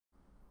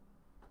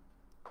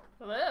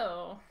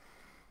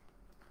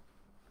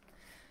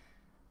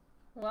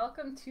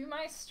welcome to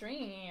my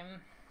stream.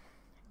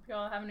 Hope you're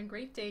all having a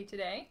great day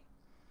today.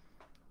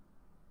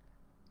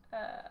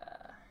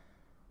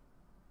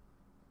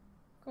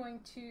 Going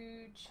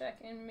to check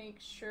and make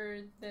sure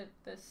that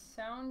the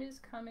sound is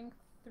coming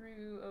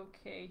through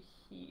okay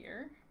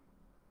here.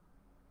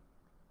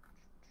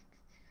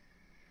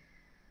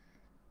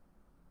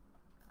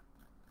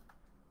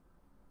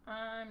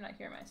 I'm not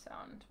hearing my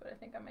sound, but I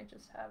think I might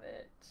just have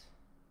it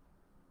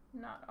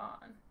not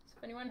on. So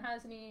if anyone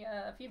has any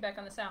feedback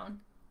on the sound,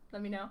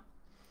 let me know.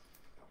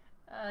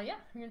 Yeah,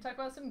 we're going to talk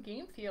about some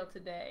game feel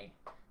today.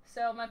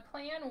 So my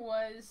plan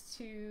was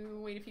to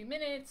wait a few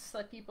minutes,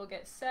 let people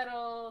get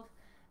settled,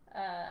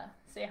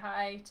 say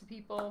hi to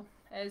people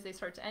as they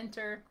start to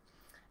enter,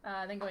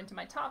 then go into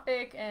my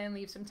topic and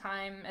leave some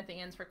time at the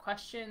end for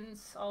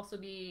questions. I'll also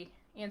be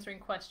answering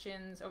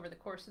questions over the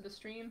course of the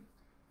stream.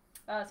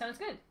 Sounds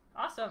good.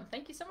 Awesome.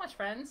 Thank you so much,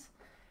 friends.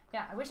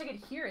 Yeah, I wish I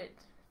could hear it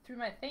through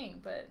my thing,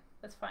 but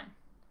that's fine.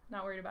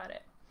 Not worried about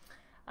it.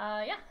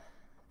 Yeah.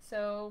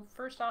 So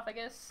first off, I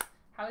guess,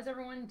 how is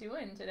everyone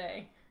doing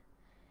today?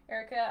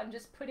 Erica, I'm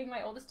just putting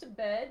my oldest to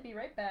bed. Be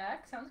right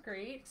back. Sounds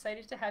great.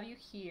 Excited to have you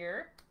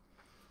here.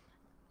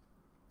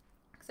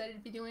 Excited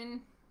to be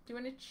doing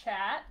a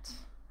chat.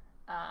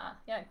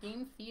 Yeah,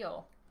 game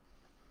feel.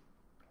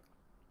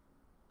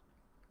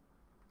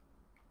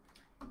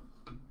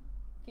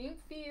 Game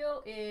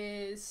feel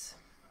is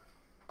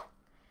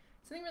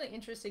something really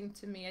interesting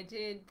to me. I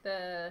did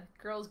the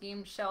Girls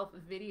Game Shelf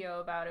video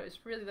about it. It was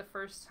really the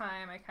first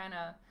time I kind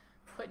of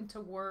put into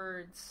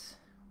words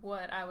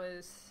what I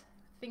was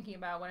thinking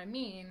about, what I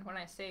mean when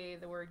I say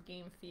the word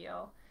game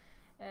feel.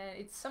 And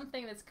it's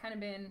something that's kind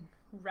of been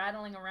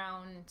rattling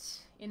around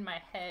in my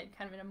head,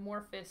 kind of an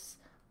amorphous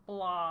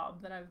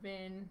blob that I've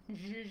been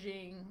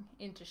zhuzhing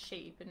into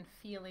shape and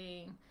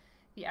feeling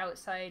the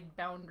outside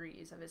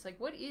boundaries of it. It's like,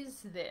 what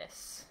is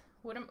this?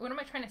 What am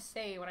I trying to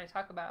say when I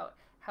talk about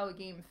how a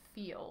game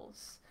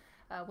feels?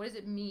 What does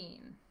it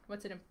mean?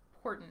 What's it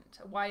important?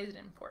 Why is it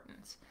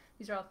important?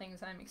 These are all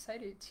things I'm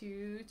excited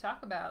to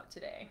talk about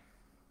today.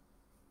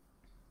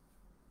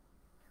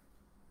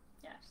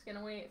 Yeah, just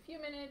gonna wait a few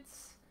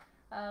minutes,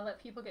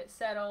 let people get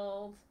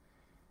settled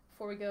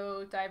before we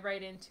go dive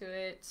right into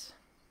it.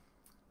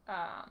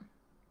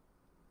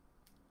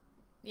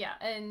 Yeah,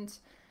 and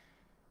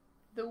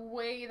the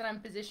way that I'm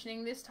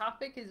positioning this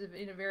topic is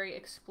in a very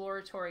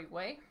exploratory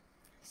way.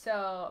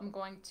 So I'm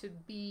going to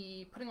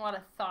be putting a lot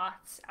of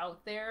thoughts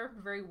out there.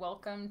 Very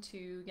welcome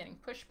to getting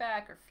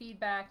pushback or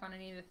feedback on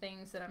any of the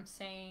things that I'm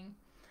saying.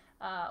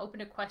 Open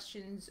to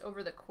questions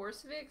over the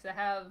course of it, because I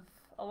have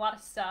a lot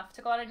of stuff,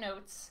 took a lot of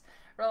notes,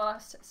 wrote a lot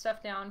of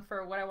stuff down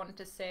for what I wanted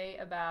to say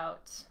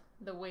about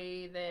the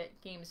way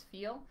that games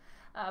feel.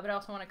 But I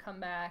also want to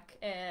come back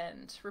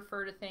and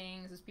refer to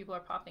things as people are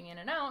popping in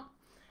and out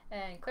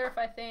and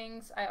clarify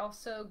things. I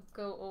also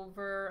go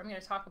over, I'm going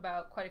to talk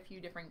about quite a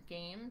few different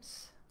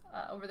games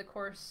over the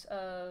course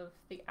of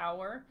the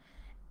hour,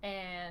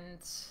 and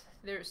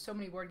there's so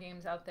many board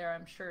games out there.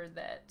 I'm sure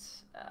that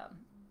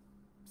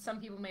some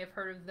people may have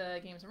heard of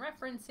the games I'm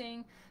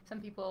referencing, some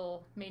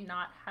people may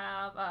not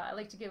have. I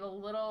like to give a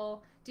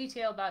little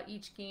detail about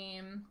each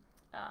game,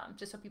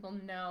 just so people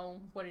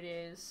know what it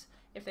is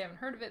if they haven't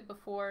heard of it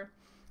before.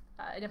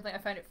 Definitely I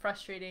find it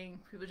frustrating.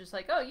 People just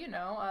like, oh, you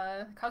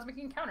know, Cosmic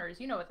Encounters,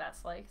 you know what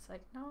that's like. It's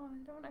like, no,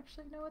 I don't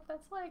actually know what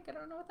that's like. I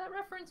don't know what that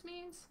reference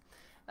means.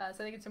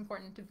 So I think it's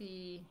important to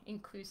be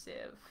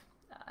inclusive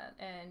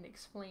and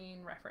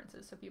explain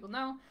references so people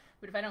know.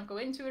 But if I don't go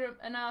into it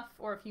enough,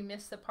 or if you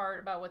miss the part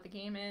about what the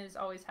game is,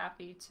 always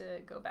happy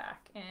to go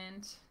back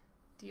and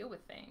deal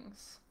with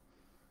things.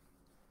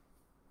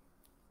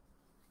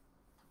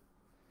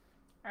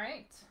 All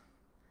right.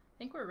 I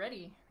think we're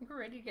ready. I think we're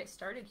ready to get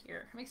started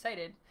here. I'm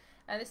excited.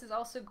 This is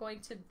also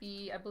going to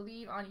be, I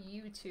believe, on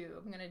YouTube.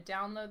 I'm going to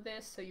download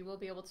this, so you will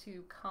be able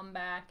to come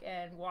back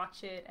and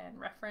watch it and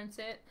reference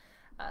it.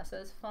 So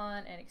it's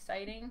fun and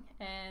exciting.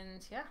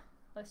 And yeah,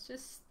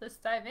 let's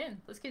dive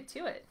in. Let's get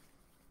to it.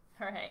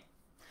 All right.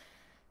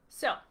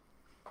 So,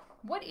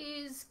 what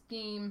is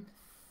game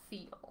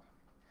feel?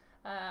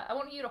 I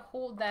want you to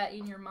hold that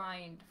in your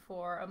mind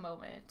for a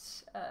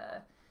moment.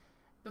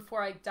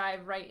 Before I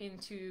dive right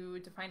into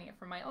defining it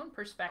from my own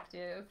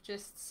perspective,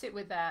 just sit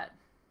with that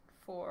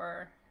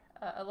for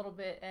a little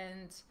bit.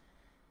 And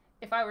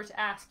if I were to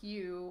ask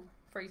you,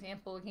 for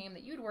example, a game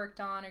that you'd worked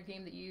on, or a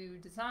game that you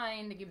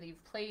designed, a game that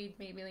you've played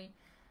maybe,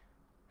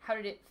 how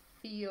did it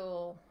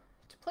feel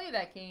to play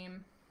that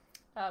game?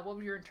 What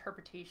would your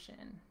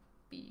interpretation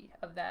be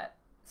of that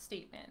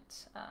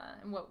statement?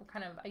 And what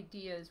kind of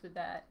ideas would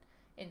that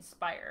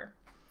inspire?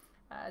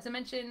 As I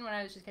mentioned when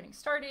I was just getting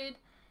started,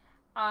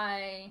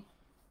 one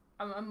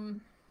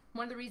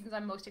of the reasons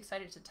I'm most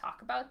excited to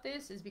talk about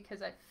this is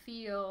because I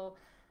feel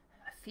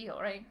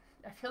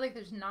like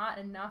there's not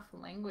enough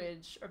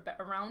language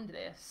around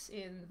this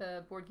in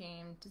the board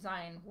game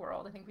design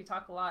world. I think we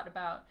talk a lot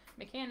about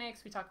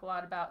mechanics, we talk a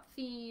lot about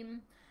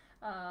theme.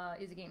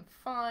 Is a game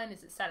fun?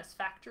 Is it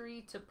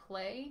satisfactory to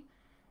play?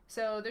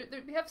 So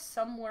we have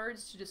some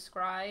words to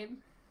describe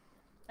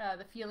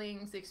the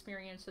feelings, the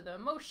experience, or the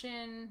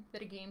emotion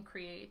that a game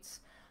creates,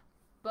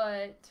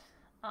 but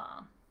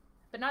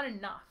not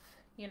enough,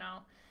 you know.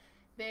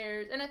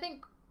 And I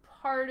think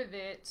part of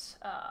it,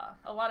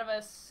 a lot of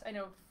us, I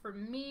know for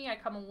me, I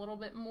come a little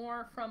bit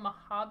more from a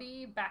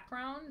hobby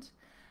background.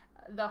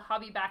 The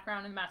hobby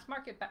background and mass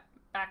market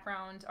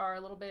background are a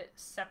little bit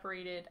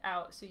separated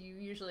out, so you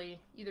usually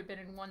either been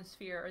in one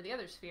sphere or the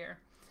other sphere.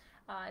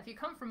 If you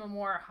come from a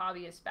more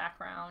hobbyist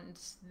background,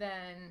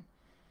 then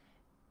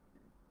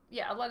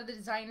yeah, a lot of the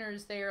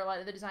designers there, a lot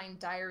of the design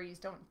diaries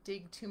don't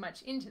dig too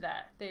much into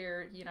that.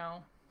 They're, you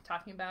know,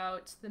 talking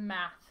about the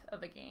math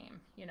of a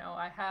game. You know,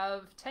 I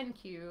have 10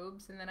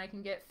 cubes and then I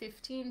can get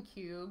 15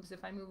 cubes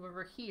if I move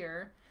over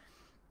here.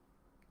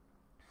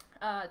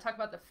 Talk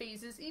about the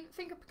phases. Even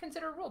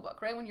consider a rule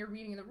book, right? When you're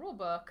reading the rule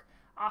book,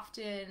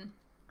 often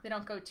they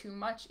don't go too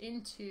much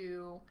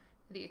into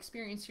the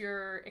experience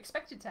you're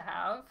expected to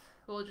have.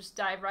 We'll just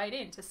dive right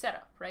into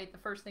setup, right? The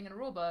first thing in a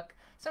rule book.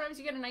 Sometimes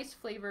you get a nice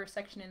flavor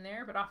section in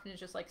there, but often it's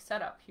just like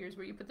setup. Here's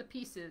where you put the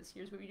pieces.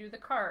 Here's what you do with the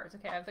cards.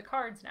 Okay, I have the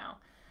cards now.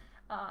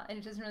 And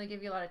it doesn't really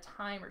give you a lot of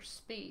time or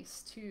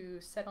space to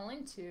settle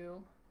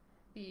into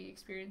the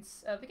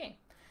experience of the game.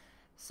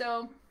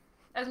 So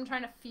as I'm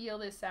trying to feel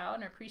this out,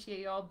 and I appreciate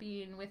you all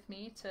being with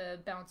me to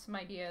bounce some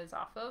ideas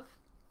off of,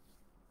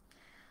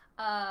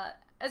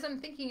 as I'm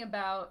thinking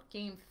about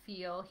game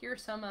feel, here are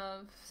some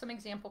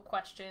example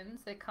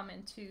questions that come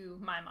into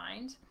my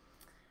mind.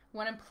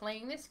 When I'm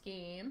playing this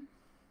game,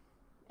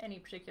 any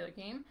particular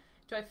game,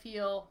 do I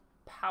feel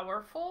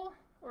powerful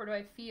or do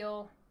I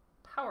feel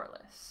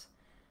powerless?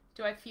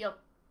 Do I feel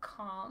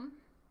calm,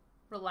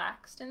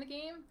 relaxed in the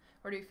game,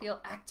 or do I feel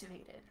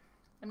activated?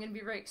 I'm going to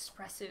be very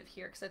expressive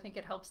here because I think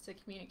it helps to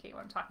communicate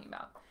what I'm talking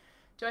about.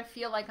 Do I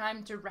feel like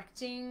I'm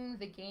directing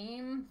the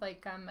game,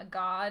 like I'm a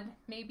god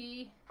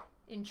maybe,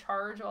 in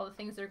charge of all the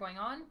things that are going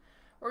on?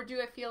 Or do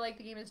I feel like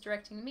the game is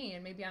directing me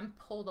and maybe I'm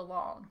pulled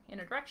along in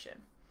a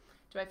direction?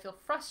 Do I feel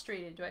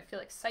frustrated? Do I feel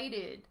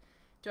excited?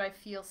 Do I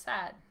feel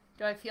sad?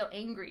 Do I feel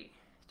angry?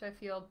 Do I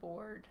feel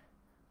bored?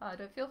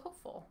 Do I feel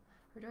hopeful?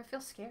 Or do I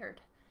feel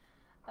scared?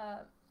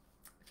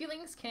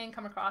 Feelings can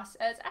come across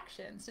as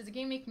actions. Does a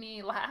game make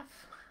me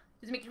laugh?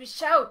 Does it make me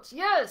shout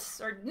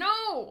yes or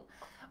no?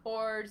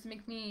 Or does it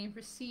make me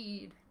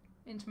recede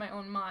into my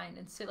own mind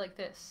and sit like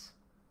this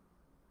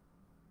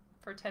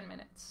for 10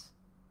 minutes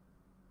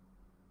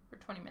or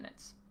 20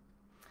 minutes?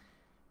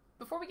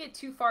 Before we get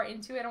too far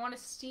into it, I want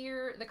to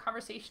steer the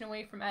conversation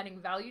away from adding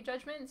value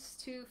judgments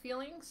to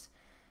feelings.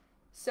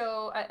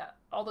 So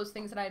all those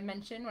things that I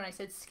mentioned when I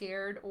said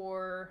scared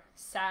or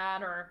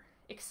sad or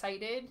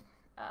excited,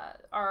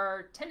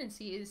 our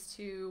tendency is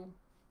to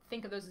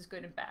think of those as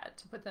good and bad,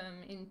 to put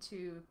them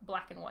into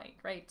black and white,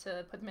 right?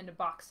 To put them into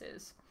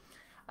boxes.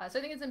 So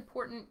I think it's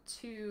important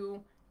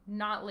to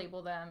not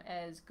label them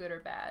as good or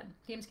bad.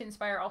 Games can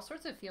inspire all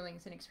sorts of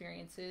feelings and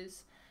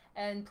experiences,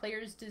 and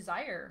players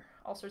desire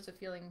all sorts of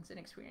feelings and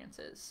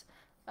experiences.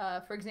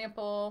 For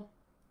example,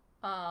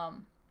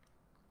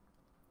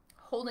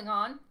 Holding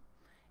On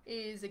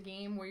is a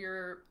game where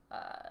you're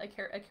a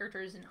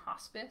character is in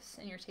hospice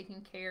and you're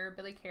taking care of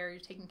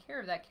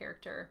that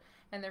character,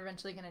 and they're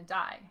eventually going to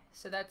die.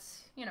 So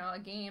that's, you know, a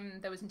game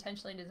that was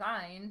intentionally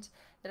designed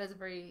that has a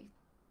very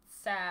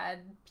sad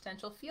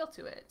potential feel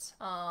to it.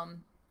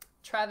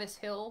 Travis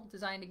Hill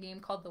designed a game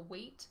called The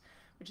Wait,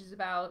 which is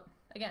about,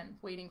 again,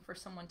 waiting for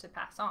someone to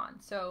pass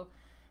on. So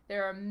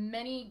there are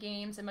many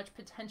games and much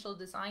potential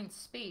design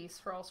space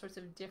for all sorts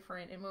of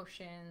different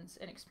emotions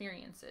and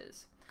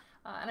experiences.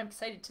 And I'm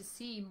excited to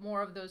see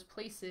more of those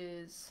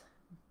places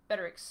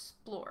better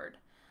explored.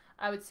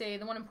 I would say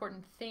the one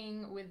important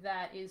thing with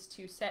that is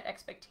to set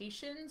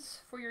expectations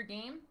for your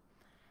game.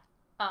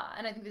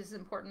 And I think this is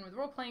important with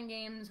role-playing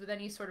games, with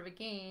any sort of a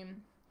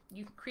game.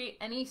 You can create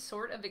any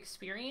sort of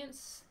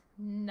experience.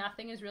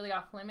 Nothing is really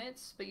off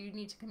limits, but you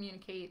need to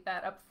communicate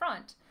that up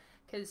front,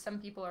 because some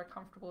people are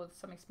comfortable with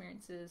some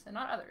experiences and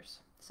not others.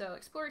 So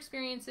explore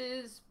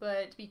experiences,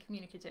 but be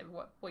communicative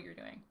what you're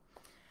doing.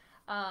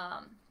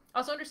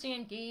 Also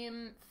understand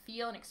game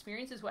feel and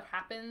experience is what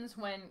happens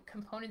when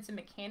components and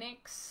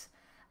mechanics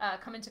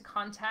come into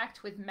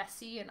contact with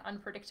messy and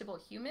unpredictable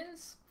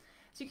humans.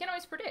 So you can't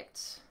always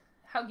predict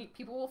how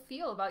people will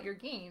feel about your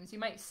games. You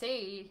might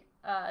say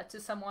to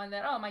someone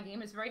that, oh, my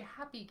game is a very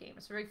happy game,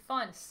 it's a very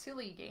fun,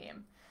 silly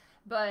game.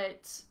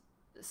 But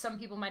some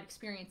people might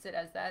experience it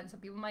as that, and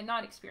some people might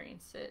not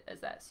experience it as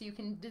that. So you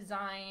can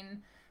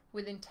design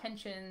with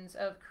intentions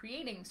of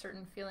creating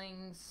certain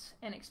feelings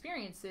and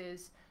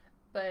experiences,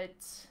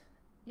 but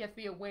you have to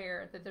be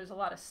aware that there's a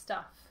lot of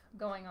stuff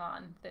going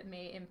on that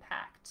may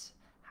impact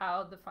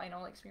how the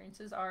final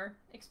experiences are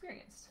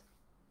experienced.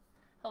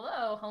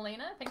 Hello,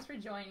 Helena. Thanks for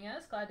joining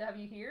us. Glad to have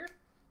you here.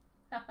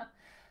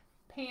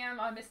 Pam,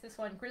 I missed this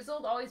one.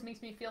 Grizzled always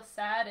makes me feel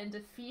sad and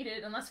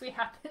defeated unless we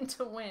happen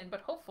to win, but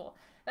hopeful.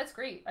 That's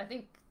great. I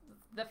think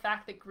the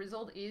fact that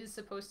Grizzled is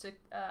supposed to,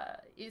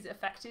 is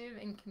effective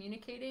in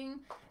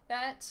communicating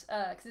that,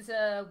 because it's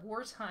a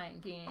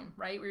wartime game,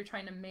 right? Where you're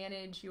trying to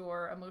manage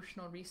your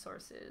emotional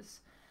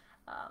resources.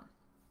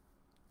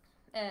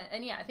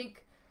 And yeah, I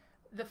think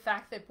the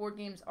fact that board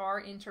games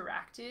are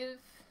interactive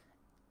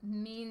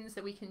means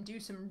that we can do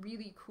some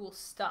really cool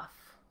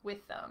stuff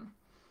with them.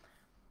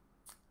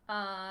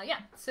 Yeah,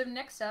 so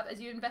next up,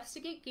 as you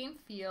investigate game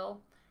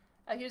feel,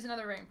 here's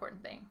another very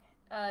important thing.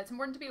 It's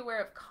important to be aware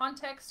of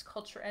context,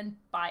 culture, and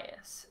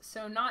bias.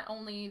 So not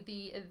only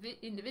the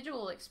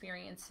individual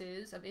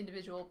experiences of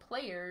individual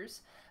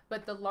players,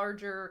 but the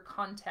larger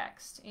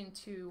context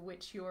into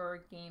which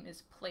your game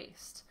is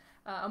placed.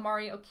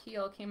 Amari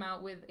O'Keel came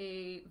out with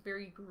a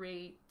very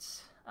great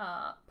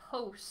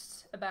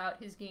post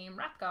about his game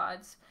Rat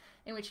Gods,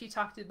 in which he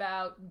talked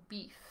about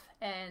beef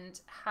and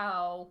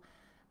how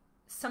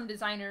some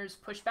designers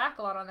push back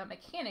a lot on that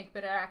mechanic,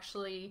 but it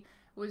actually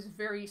was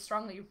very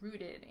strongly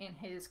rooted in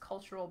his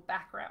cultural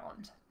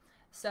background.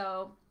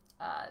 So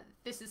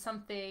this is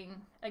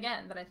something,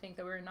 again, that I think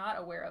that we're not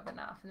aware of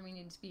enough, and we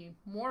need to be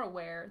more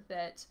aware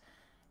that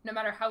no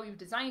matter how we've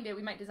designed it,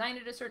 we might design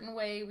it a certain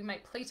way, we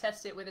might play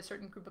test it with a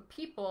certain group of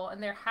people,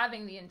 and they're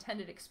having the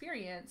intended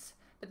experience,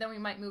 but then we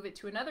might move it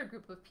to another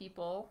group of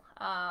people,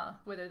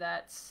 whether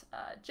that's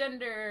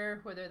gender,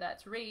 whether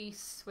that's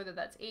race, whether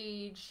that's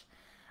age,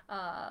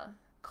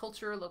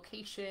 culture,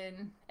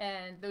 location,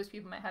 and those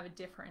people might have a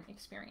different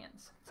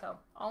experience. So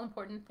all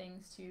important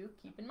things to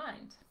keep in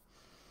mind.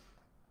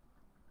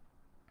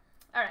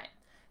 All right,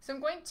 so I'm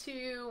going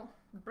to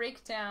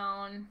break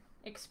down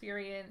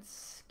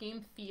experience,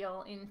 game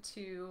feel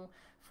into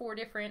 4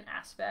 different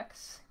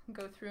aspects,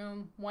 go through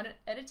them one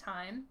at a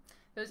time.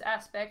 Those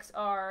aspects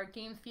are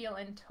game feel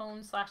and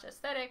tone /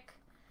 aesthetic,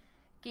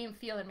 game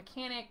feel and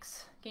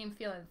mechanics, game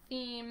feel and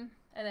theme,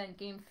 and then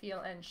game feel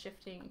and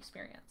shifting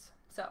experience.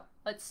 So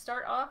let's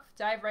start off,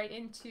 dive right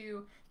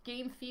into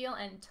game feel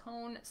and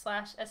tone /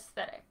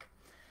 aesthetic.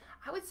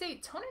 I would say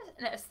tone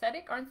and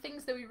aesthetic aren't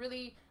things that we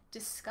really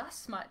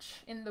discuss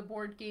much in the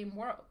board game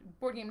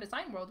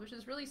design world, which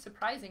is really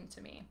surprising to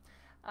me.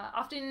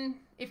 Often,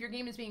 if your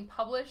game is being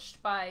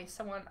published by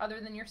someone other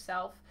than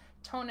yourself,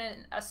 tone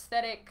and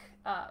aesthetic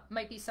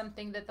might be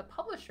something that the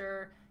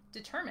publisher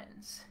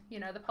determines. You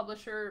know, the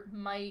publisher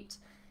might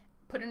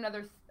put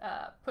another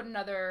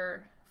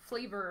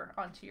flavor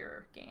onto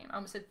your game. I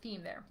almost said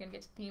theme there. We're gonna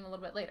get to theme a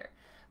little bit later.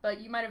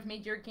 But you might have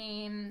made your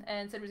game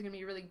and said it was gonna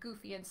be really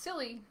goofy and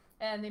silly,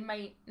 and they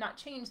might not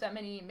change that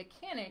many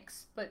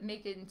mechanics, but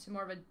make it into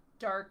more of a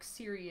dark,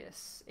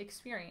 serious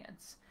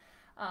experience.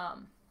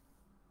 Tone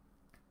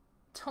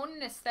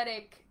and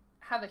aesthetic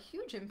have a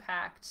huge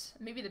impact,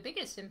 maybe the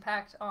biggest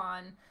impact,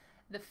 on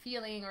the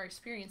feeling or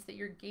experience that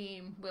your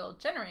game will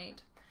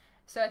generate.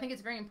 So I think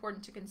it's very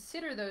important to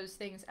consider those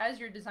things as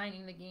you're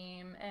designing the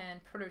game and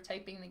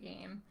prototyping the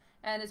game,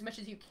 and as much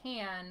as you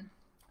can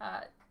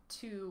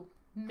to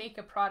make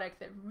a product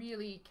that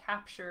really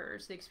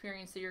captures the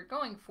experience that you're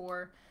going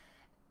for.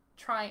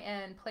 Try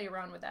and play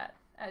around with that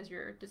as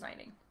you're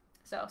designing.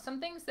 So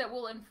some things that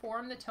will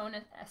inform the tone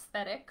and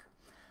aesthetic.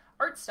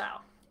 Art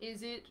style.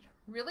 Is it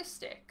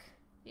realistic?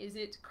 Is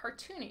it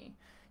cartoony?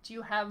 Do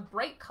you have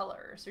bright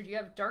colors or do you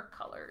have dark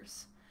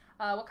colors?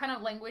 What kind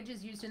of language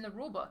is used in the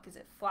rulebook? Is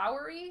it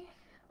flowery,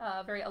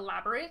 very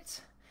elaborate?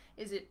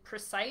 Is it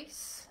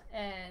precise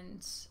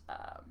and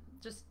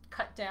just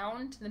cut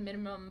down to the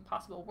minimum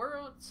possible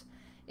words?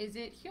 Is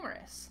it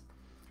humorous?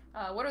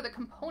 What are the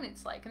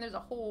components like? And there's a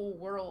whole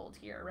world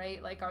here,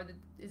 right? Like,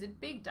 is it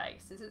big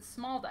dice? Is it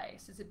small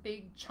dice? Is it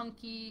big,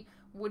 chunky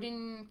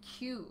wooden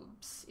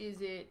cubes?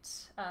 Is it,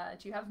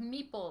 do you have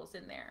meeples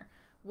in there?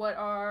 What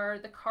are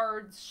the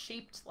cards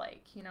shaped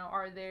like? You know,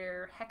 are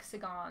there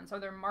hexagons? Are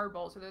there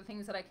marbles? Are there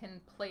things that I can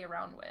play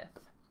around with?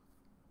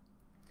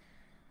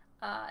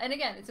 And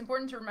again, it's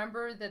important to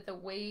remember that the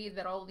way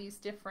that all these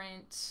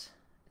different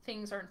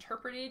things are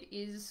interpreted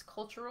is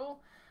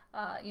cultural.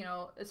 You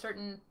know, a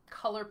certain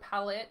color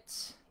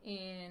palette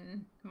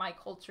in my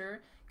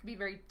culture could be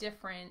very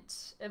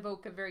different,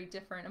 evoke a very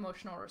different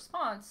emotional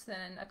response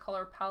than a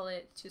color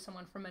palette to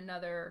someone from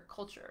another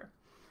culture.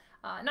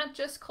 Not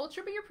just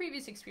culture, but your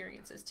previous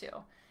experiences too.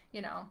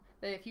 You know,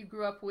 that if you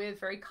grew up with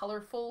very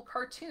colorful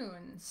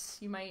cartoons,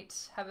 you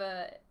might have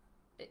a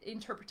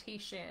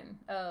interpretation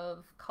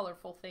of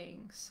colorful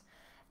things.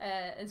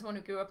 And someone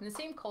who grew up in the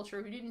same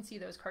culture who didn't see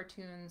those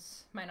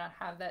cartoons might not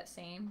have that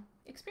same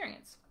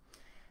experience.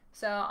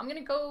 So I'm going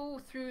to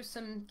go through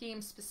some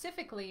games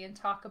specifically and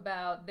talk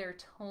about their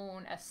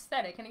tone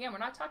aesthetic. And again, we're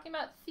not talking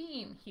about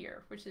theme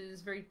here, which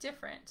is very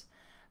different,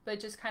 but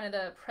just kind of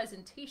the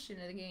presentation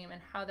of the game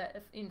and how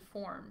that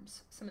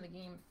informs some of the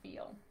game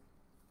feel.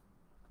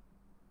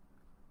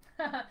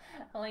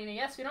 Elena,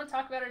 yes, we don't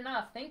talk about it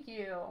enough. Thank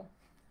you.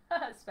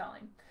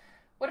 Spelling.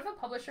 What if a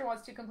publisher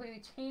wants to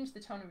completely change the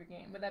tone of your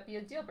game? Would that be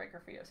a deal breaker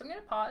for you? So I'm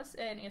going to pause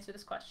and answer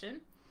this question.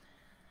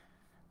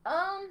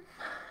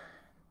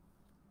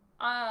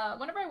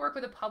 Whenever I work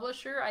with a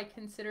publisher, I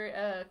consider it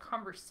a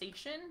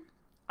conversation.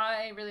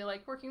 I really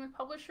like working with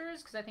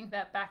publishers because I think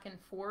that back and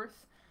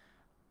forth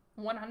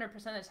 100%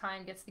 of the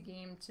time gets the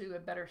game to a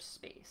better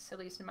space, at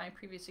least in my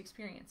previous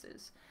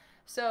experiences.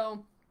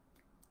 So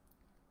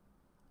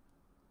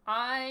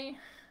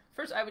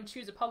first I would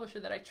choose a publisher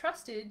that I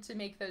trusted to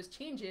make those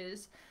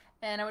changes,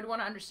 and I would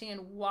want to understand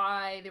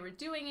why they were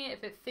doing it,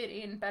 if it fit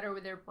in better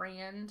with their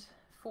brand,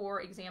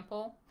 for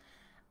example.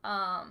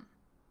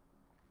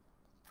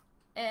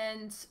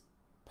 And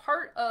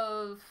part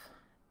of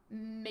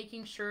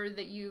making sure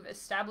that you've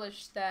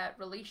established that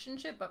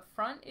relationship up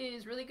front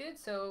is really good.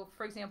 So,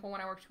 for example,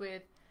 when I worked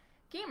with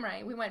Game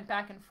Right, we went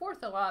back and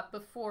forth a lot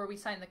before we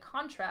signed the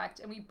contract,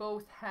 and we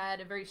both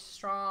had a very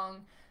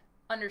strong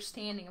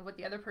understanding of what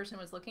the other person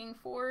was looking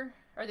for,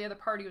 or the other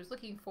party was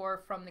looking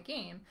for from the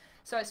game.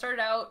 So I started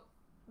out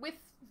with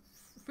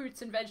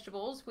fruits and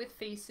vegetables with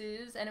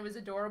faces, and it was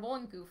adorable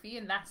and goofy,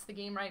 and that's the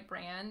Game Right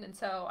brand. And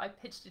so I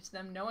pitched it to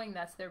them knowing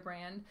that's their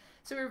brand.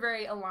 So we were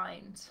very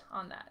aligned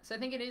on that. So I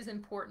think it is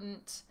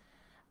important.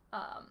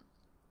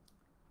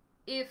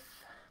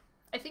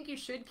 I think you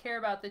should care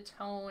about the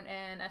tone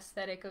and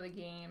aesthetic of the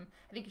game.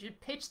 I think you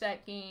should pitch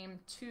that game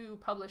to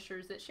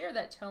publishers that share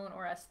that tone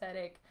or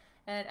aesthetic.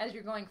 And as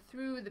you're going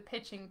through the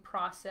pitching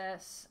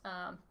process,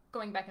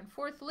 going back and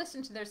forth,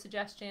 listen to their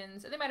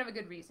suggestions. They might have a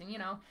good reason. You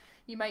know,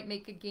 you might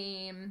make a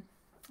game.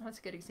 What's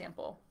a good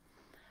example?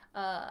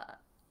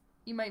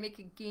 You might make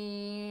a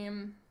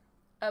game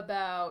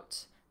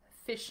about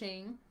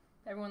fishing.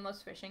 Everyone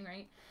loves fishing,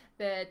 right?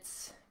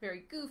 That's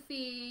very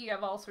goofy. You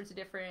have all sorts of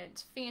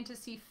different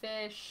fantasy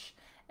fish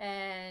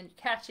and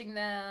catching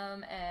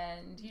them,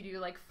 and you do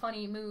like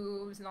funny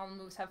moves, and all the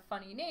moves have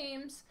funny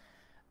names.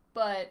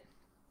 But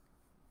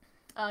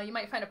you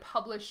might find a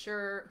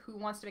publisher who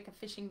wants to make a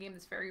fishing game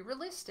that's very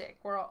realistic,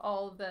 where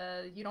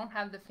you don't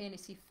have the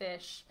fantasy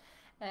fish,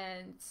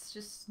 and it's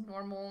just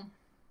normal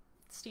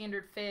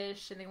standard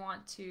fish, and they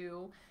want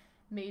to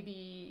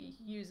maybe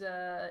use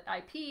a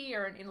IP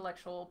or an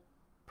intellectual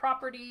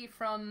property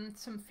from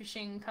some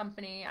fishing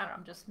company. I don't know,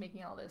 I'm just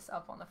making all this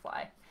up on the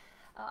fly.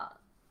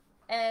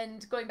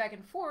 And going back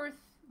and forth,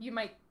 you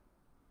might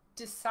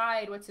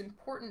decide what's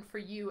important for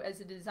you as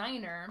a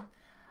designer.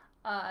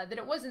 That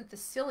it wasn't the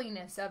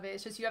silliness of it,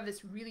 it's just you have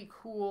this really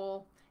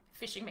cool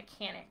fishing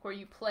mechanic where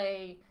you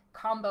play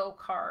combo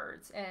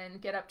cards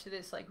and get up to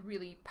this like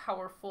really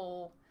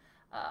powerful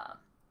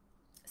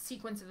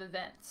sequence of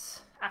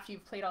events after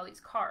you've played all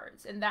these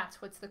cards, and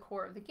that's what's the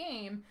core of the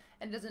game.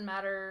 And it doesn't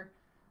matter,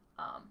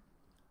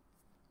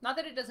 not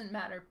that it doesn't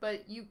matter,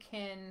 but you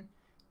can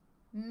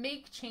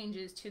make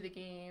changes to the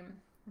game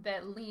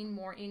that lean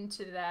more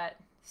into that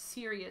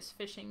serious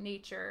fishing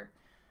nature,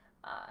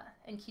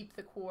 and keep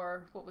the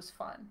core, what was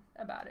fun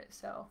about it.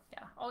 So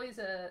yeah, always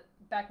a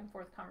back and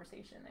forth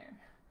conversation there.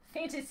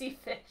 Fantasy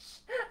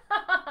fish.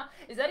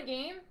 Is that a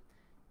game?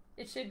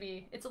 It should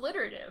be. It's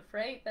alliterative,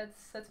 right?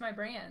 That's my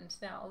brand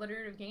now.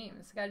 Alliterative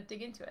games. Got to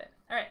dig into it.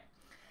 All right.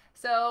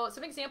 So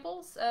some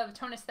examples of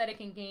tone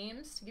aesthetic in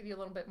games to give you a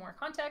little bit more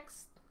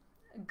context.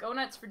 Go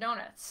nuts for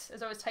donuts.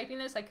 As I was typing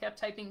this, I kept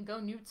typing go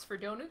newts for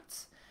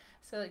donuts.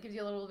 So that gives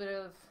you a little bit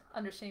of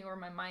understanding where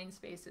my mind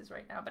space is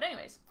right now. But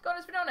anyways, go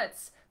nuts for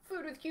donuts.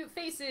 Food with cute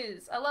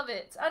faces. I love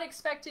it. It's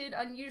unexpected,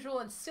 unusual,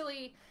 and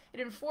silly. It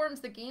informs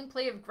the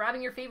gameplay of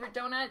grabbing your favorite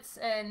donuts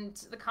and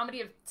the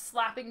comedy of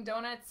slapping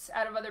donuts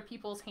out of other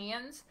people's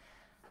hands.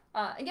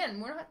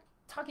 Again, we're not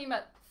talking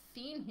about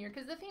theme here,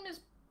 because the theme is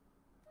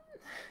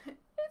it's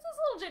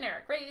a little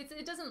generic, right?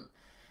 It doesn't...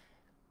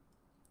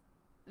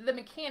 The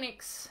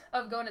mechanics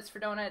of Go Nuts for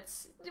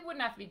Donuts, it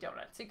wouldn't have to be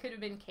donuts. It could have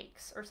been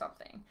cakes or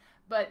something.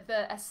 But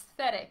the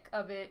aesthetic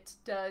of it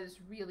does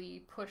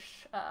really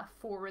push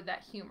forward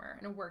that humor,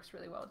 and it works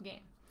really well in the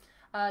game.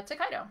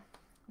 Takedo.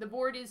 The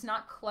board is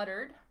not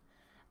cluttered.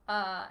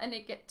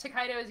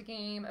 Takedo is a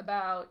game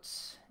about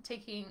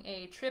taking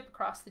a trip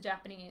across the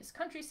Japanese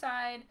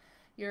countryside.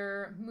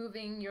 You're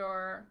moving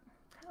your...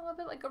 I love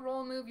it like a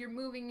roll move. You're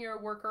moving your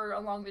worker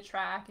along the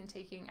track and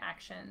taking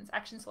actions.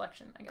 Action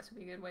selection, I guess, would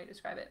be a good way to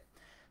describe it.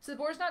 So the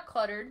board's not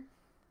cluttered.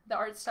 The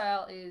art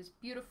style is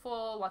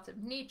beautiful, lots of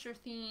nature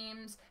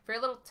themes, very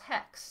little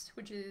text,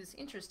 which is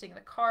interesting. The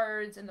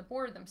cards and the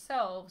board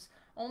themselves,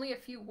 only a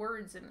few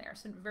words in there,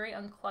 so very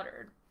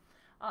uncluttered.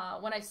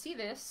 When I see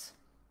this,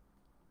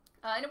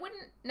 and it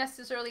wouldn't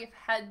necessarily have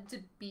had to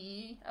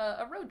be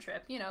a road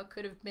trip, you know, it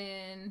could have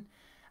been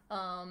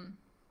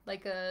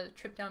like a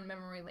trip down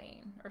memory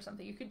lane or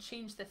something. You could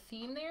change the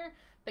theme there,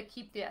 but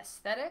keep the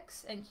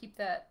aesthetics and keep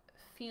that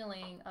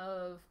feeling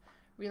of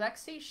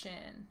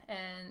relaxation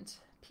and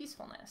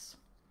peacefulness.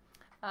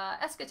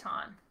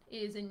 Eschaton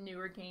is a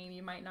newer game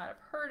you might not have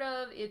heard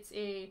of. It's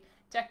a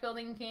deck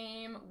building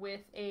game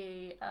with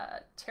a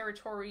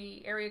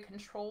territory area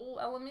control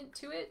element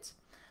to it,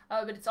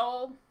 but it's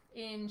all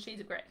in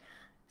shades of gray.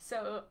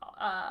 So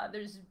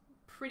there's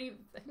I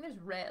think there's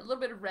red, a little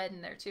bit of red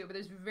in there too, but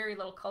there's very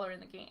little color in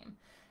the game.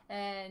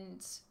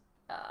 And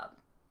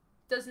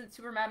doesn't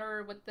super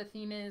matter what the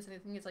theme is. I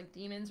think it's like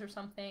demons or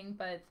something,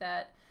 but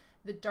that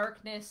the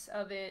darkness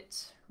of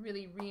it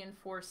really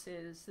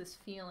reinforces this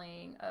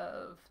feeling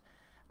of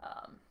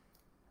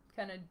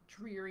kind of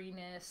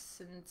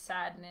dreariness and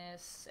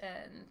sadness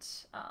and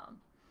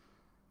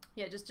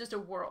yeah, just a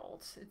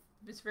world.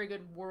 It's very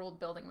good world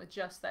building with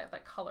just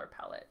that color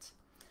palette.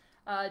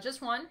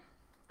 Just one.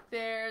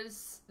 there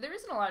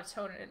isn't a lot of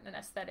tone and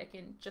aesthetic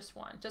in Just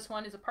One. Just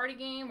One is a party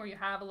game where you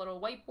have a little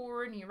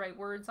whiteboard and you write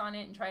words on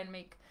it and try and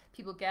make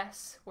people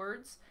guess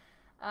words.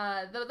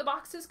 The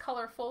box is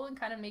colorful and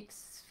kind of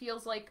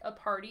feels like a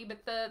party,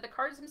 but the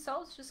cards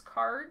themselves just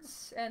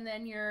cards, and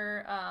then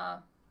your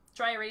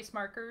dry erase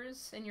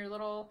markers and your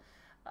little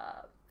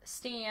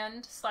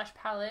stand /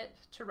 palette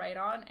to write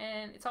on,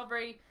 and it's all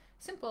very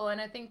simple. And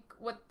I think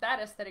what that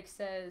aesthetic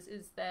says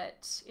is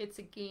that it's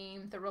a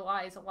game that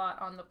relies a lot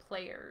on the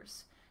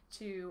players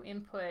to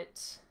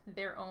input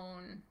their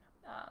own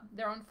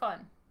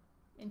fun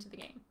into the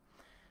game.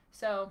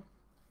 So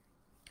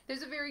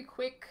there's a very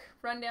quick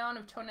rundown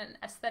of tone and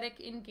aesthetic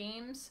in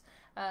games.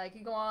 I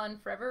could go on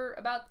forever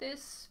about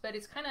this, but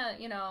it's kind of,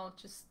 you know,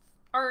 just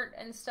art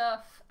and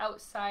stuff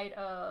outside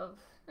of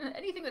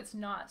anything that's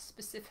not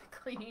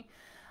specifically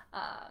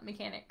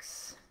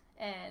mechanics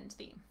and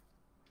theme.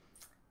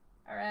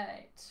 All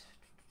right,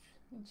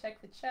 let me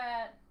check the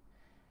chat.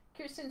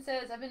 Kirsten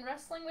says, I've been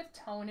wrestling with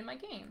tone in my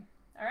game.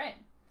 All right,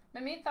 my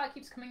main thought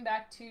keeps coming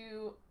back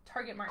to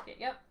target market.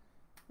 Yep.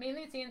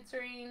 Mainly it's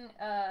answering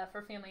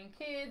for family and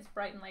kids,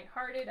 bright and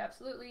lighthearted,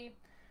 absolutely.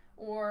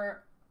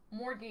 Or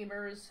more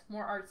gamers,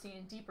 more artsy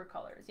and deeper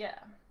colors, yeah.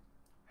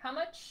 How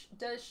much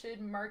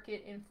should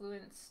market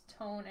influence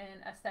tone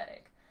and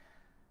aesthetic?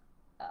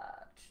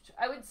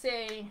 I would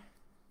say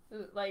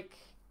like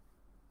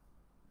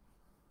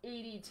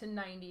 80 to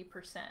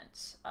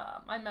 90%.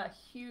 I'm a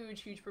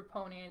huge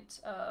proponent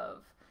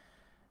of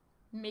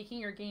making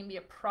your game be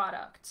a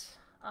product,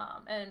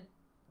 and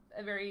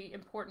a very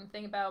important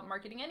thing about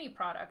marketing any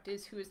product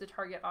is who is the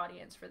target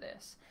audience for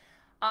this.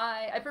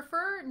 I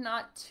prefer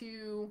not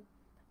to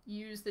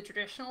use the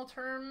traditional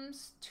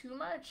terms too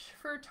much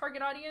for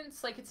target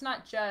audience. Like, it's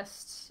not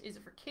just, is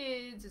it for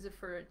kids? Is it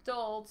for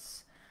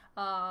adults?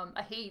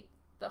 I hate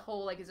the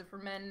whole, like, is it for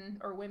men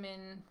or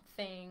women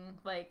thing.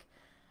 Like,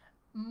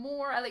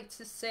 more, I like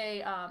to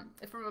say,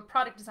 from a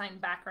product design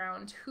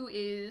background, who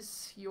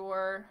is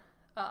your,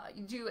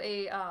 you do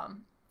a,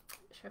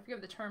 I forget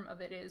what the term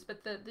of it is,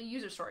 but the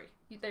user story.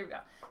 There we go.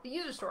 The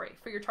user story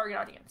for your target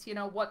audience. You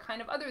know, what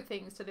kind of other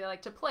things do they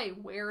like to play?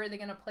 Where are they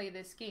going to play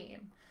this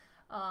game?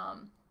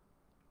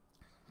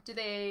 Do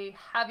they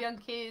have young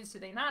kids? Do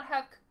they not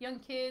have young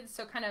kids?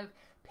 So kind of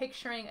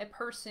picturing a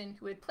person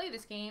who would play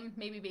this game,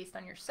 maybe based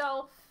on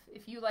yourself,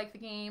 if you like the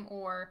game,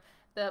 or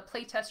the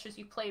play testers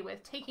you play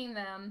with, taking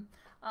them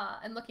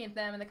and looking at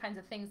them and the kinds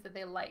of things that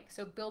they like.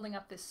 So building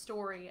up this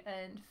story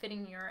and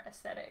fitting your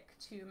aesthetic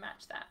to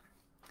match that.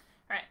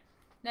 All right.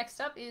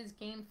 Next up is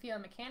game feel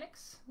and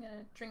mechanics. I'm going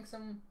to drink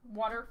some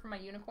water from my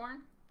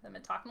unicorn. I've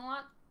been talking a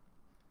lot.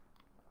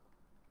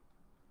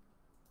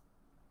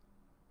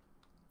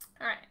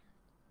 All right.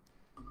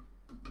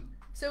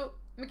 So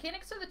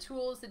mechanics are the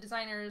tools that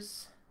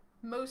designers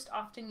most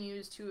often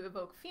use to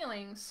evoke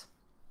feelings.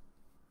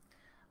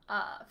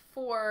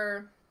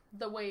 For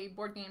the way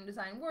board game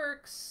design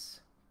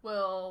works,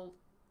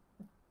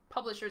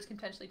 publishers can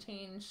potentially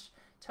change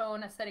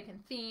tone, aesthetic,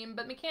 and theme,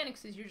 but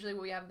mechanics is usually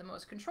what we have the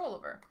most control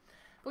over.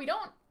 But we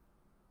don't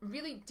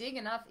really dig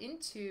enough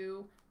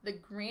into the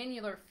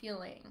granular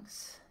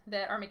feelings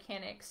that our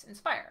mechanics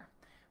inspire.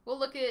 We'll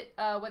look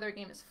at whether a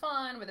game is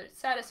fun, whether it's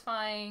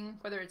satisfying,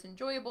 whether it's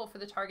enjoyable for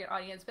the target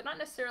audience, but not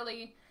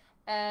necessarily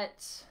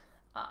at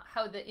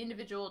how the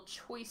individual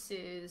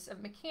choices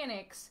of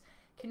mechanics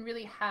can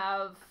really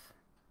have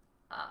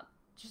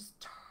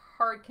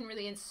can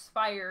really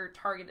inspire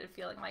targeted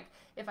feeling. Like,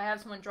 if I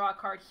have someone draw a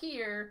card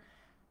here,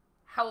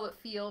 how will it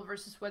feel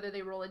versus whether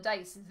they roll a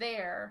dice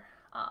there?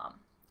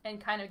 And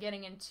kind of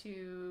getting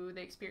into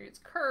the experience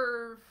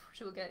curve, which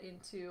we'll get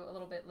into a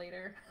little bit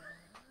later.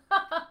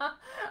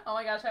 Oh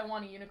my gosh, I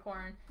want a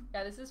unicorn.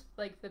 Yeah, this is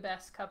like the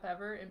best cup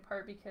ever, in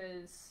part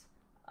because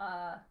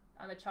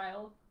I'm a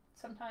child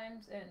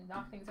sometimes and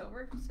knock things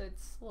over, so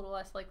it's a little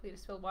less likely to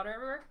spill water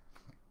everywhere.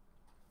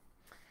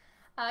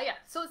 Yeah,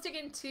 so let's dig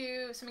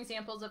into some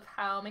examples of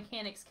how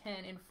mechanics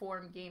can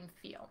inform game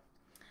feel.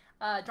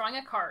 Drawing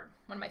a card,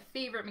 one of my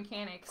favorite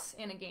mechanics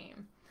in a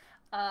game.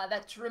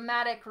 That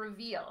dramatic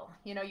reveal.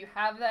 You know, you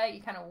have that,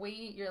 you kind of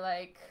wait, you're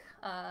like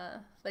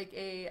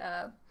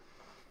a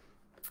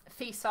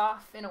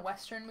face-off in a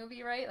Western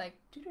movie, right? Like,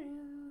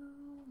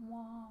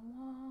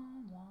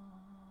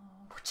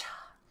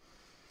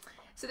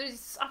 so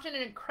there's often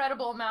an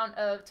incredible amount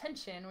of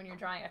tension when you're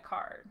drawing a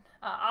card.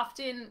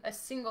 Often a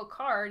single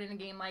card in a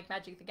game like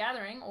Magic the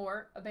Gathering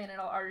or Abandoned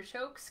All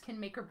Artichokes can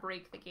make or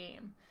break the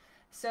game.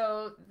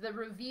 So the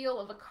reveal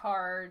of a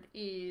card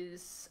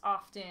is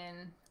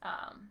often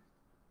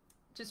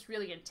just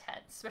really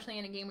intense, especially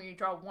in a game where you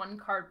draw one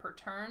card per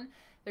turn.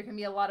 There can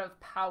be a lot of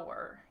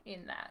power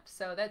in that.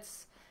 So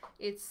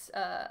it's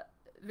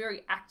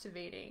very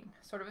activating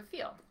sort of a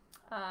feel.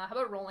 How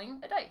about rolling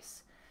a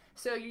dice?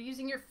 So you're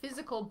using your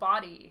physical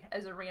body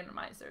as a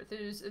randomizer.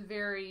 There's a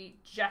very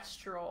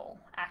gestural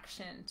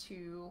action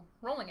to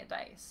rolling a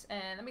dice,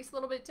 and that makes it a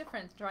little bit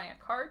different than drawing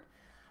a card.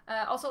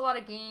 Also, a lot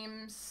of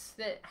games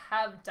that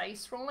have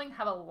dice rolling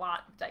have a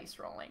lot of dice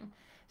rolling.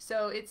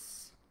 So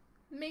it's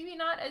maybe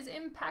not as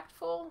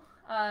impactful.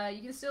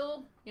 You can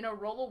still,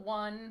 roll a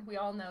 1. We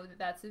all know that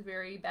that's a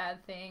very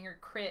bad thing, or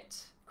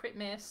crit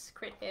miss,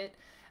 crit hit.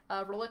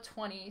 Roll a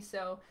 20.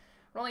 So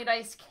rolling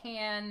dice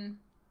can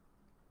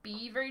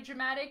be very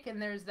dramatic,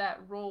 and there's that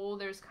roll,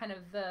 there's kind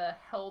of the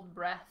held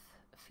breath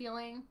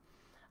feeling,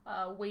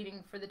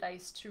 waiting for the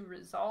dice to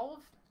resolve.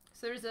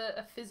 So there's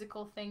a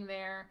physical thing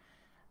there,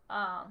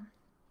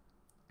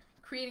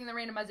 creating the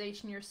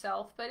randomization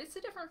yourself, but it's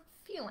a different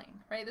feeling,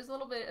 right? There's a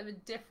little bit of a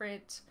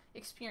different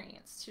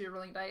experience to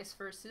rolling dice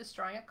versus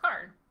drawing a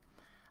card.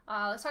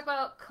 Let's talk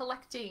about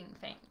collecting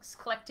things.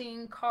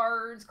 Collecting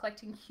cards,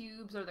 collecting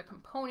cubes, or the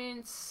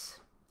components.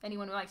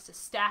 Anyone who likes to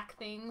stack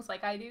things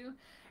like I do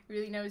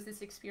really knows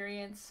this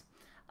experience.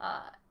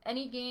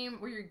 Any game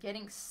where you're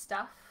getting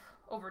stuff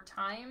over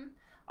time,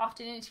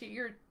 often into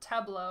your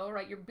tableau,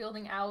 right? You're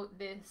building out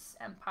this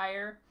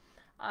empire,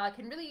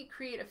 can really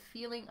create a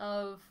feeling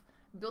of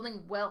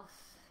building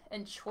wealth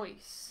and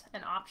choice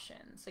and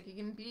options. Like, it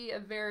can be a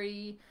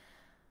very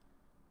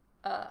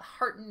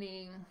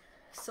heartening,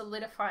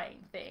 solidifying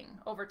thing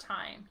over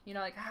time.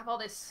 Like, I have all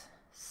this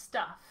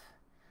stuff.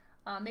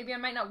 Maybe I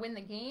might not win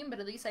the game, but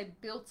at least I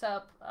built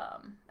up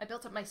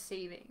my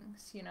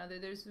savings.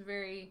 There's a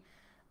very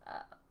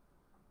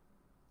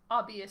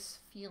obvious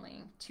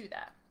feeling to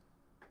that.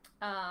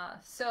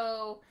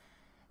 So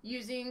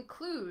using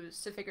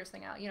clues to figure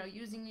something out,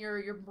 using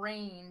your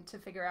brain to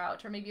figure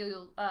out, or maybe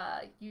you'll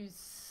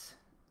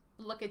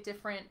look at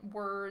different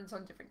words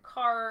on different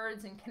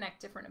cards and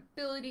connect different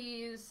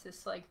abilities.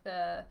 It's like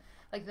the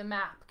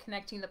map,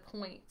 connecting the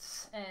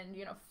points and,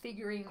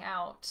 figuring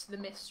out the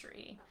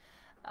mystery.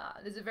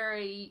 There's a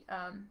very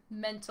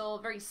mental,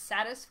 very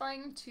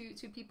satisfying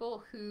to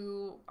people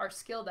who are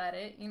skilled at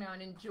it,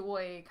 and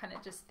enjoy kind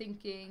of just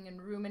thinking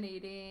and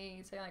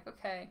ruminating, saying like,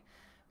 okay,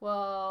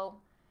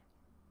 well,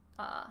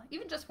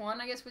 even just one,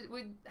 I guess,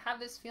 would have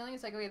this feeling.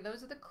 It's like, okay,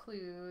 those are the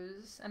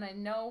clues, and I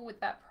know with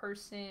that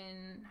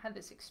person had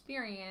this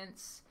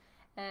experience,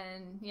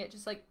 and yeah,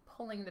 just like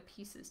pulling the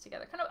pieces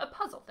together, kind of a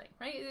puzzle thing,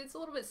 right? It's a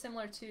little bit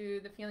similar to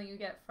the feeling you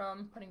get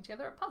from putting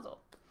together a puzzle.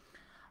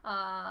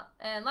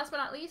 And last but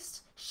not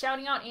least,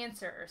 shouting out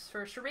answers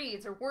for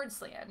charades or word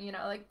slam,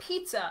 like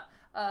pizza,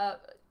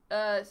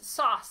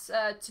 sauce,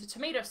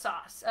 tomato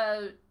sauce,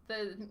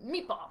 the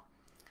meatball.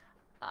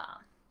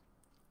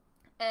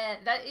 And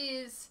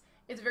it's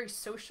a very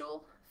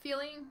social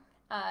feeling.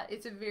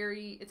 It's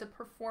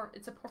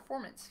a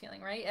performance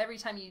feeling, right? Every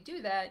time you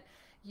do that,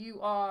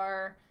 you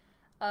are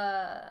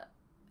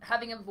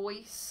having a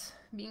voice,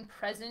 being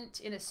present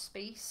in a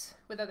space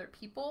with other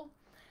people.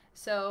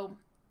 So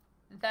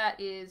that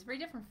is a very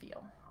different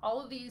feel.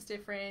 All of these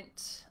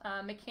different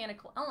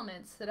mechanical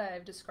elements that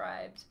I've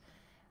described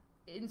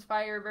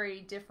inspire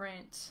very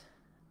different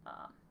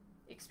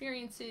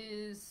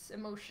experiences,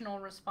 emotional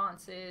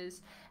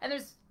responses, and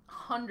there's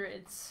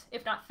hundreds,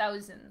 if not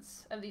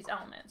thousands, of these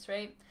elements,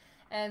 right?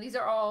 And these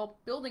are all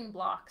building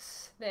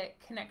blocks that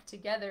connect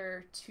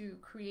together to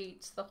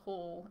create the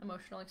whole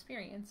emotional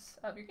experience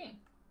of your game.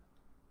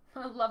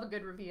 I love a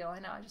good reveal. I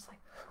know, I just like,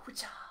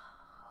 whoocha.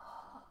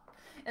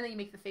 And then you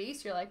make the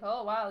face, you're like,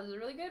 oh wow, this is a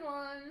really good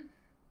one.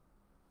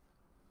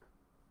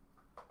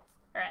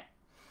 All right.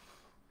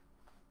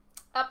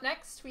 Up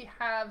next, we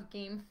have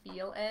game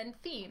feel and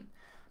theme.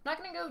 I'm not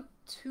going to go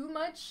too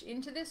much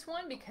into this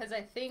one because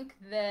I think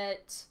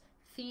that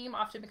theme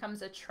often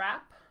becomes a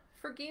trap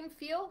for game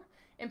feel,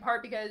 in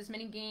part because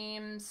many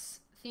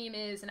games, theme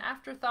is an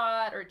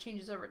afterthought or it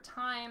changes over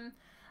time.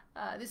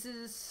 This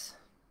is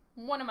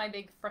one of my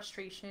big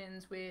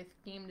frustrations with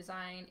game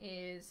design,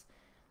 is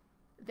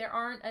there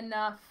aren't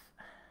enough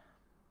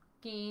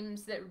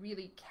games that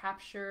really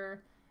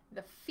capture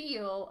the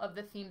feel of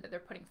the theme that they're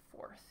putting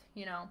forth,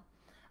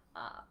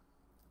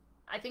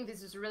 I think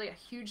this is really a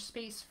huge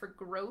space for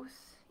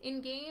growth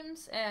in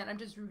games, and I'm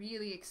just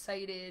really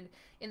excited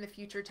in the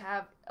future to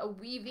have a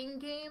weaving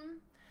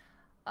game.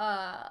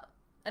 I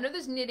know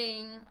there's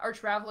knitting,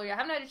 Arch Ravelry. I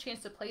haven't had a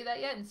chance to play that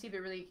yet and see if it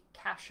really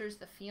captures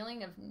the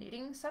feeling of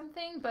knitting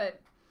something,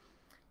 but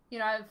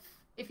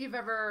if you've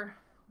ever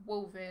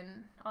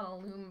woven on a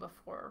loom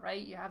before,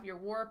 right? You have your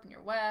warp and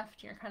your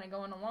weft, and you're kind of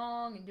going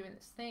along and doing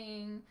this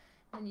thing,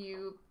 and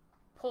you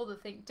pull the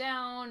thing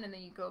down, and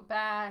then you go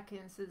back, and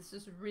it's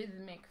this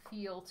rhythmic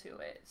feel to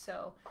it.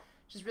 So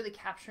just really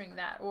capturing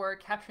that, or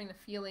capturing the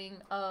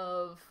feeling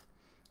of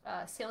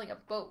sailing a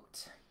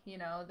boat,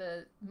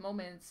 the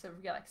moments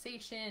of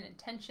relaxation and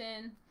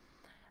tension.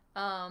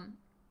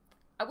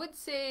 I would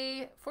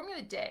say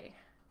Formula Day,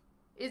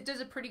 it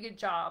does a pretty good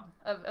job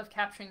of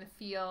capturing the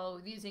feel,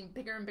 using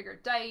bigger and bigger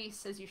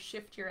dice as you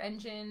shift your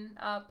engine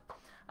up.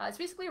 It's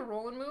basically a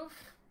roll and move,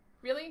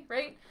 really,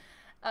 right?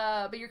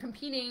 But you're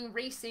competing,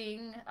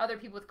 racing other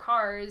people with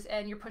cars,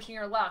 and you're pushing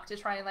your luck to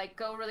try and like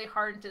go really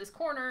hard into this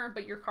corner,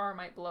 but your car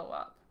might blow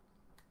up.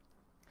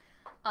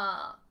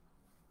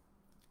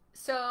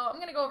 So I'm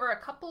going to go over a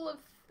couple of,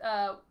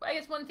 I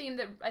guess one theme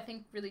that I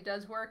think really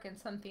does work, and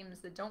some themes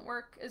that don't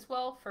work as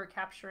well for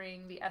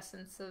capturing the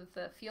essence of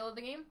the feel of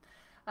the game.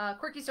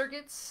 Quirky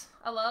Circuits,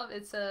 I love.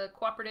 It's a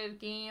cooperative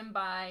game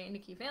by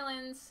Nikki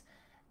Valens.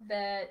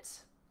 that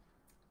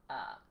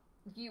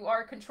you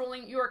are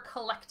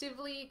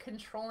collectively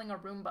controlling a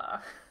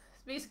Roomba.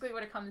 It's basically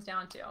what it comes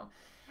down to.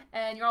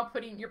 And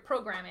you're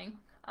programming.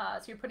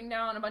 So you're putting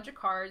down a bunch of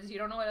cards. You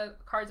don't know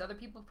what cards other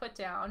people put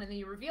down, and then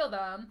you reveal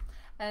them.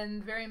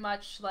 And very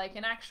much like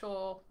an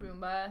actual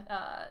Roomba,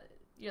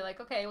 you're like,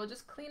 okay, we'll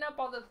just clean up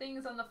all the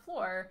things on the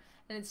floor.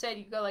 And instead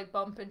you go like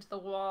bump into the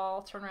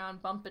wall, turn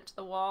around, bump into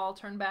the wall,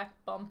 turn back,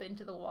 bump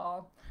into the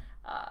wall.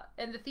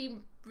 And the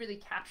theme really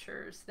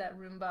captures that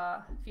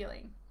Roomba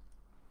feeling.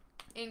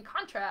 In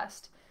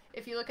contrast,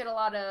 if you look at a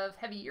lot of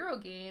heavy Euro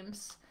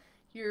games,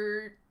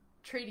 you're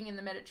trading in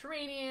the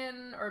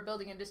Mediterranean or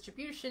building a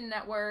distribution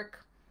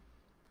network.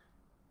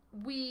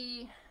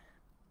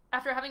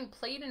 After having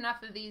played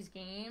enough of these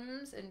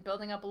games and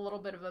building up a little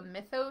bit of a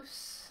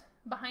mythos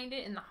behind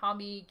it in the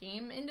hobby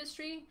game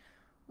industry,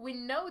 we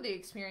know the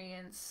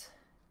experience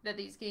that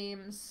these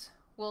games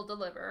will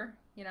deliver.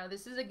 You know,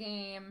 this is a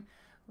game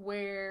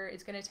where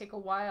it's going to take a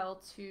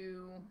while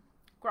to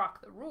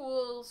grok the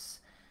rules.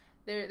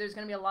 There's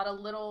going to be a lot of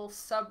little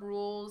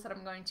sub-rules that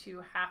I'm going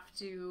to have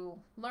to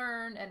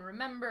learn and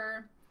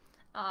remember.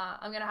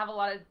 I'm going to have a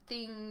lot of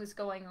things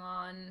going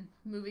on,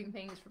 moving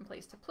things from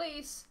place to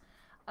place.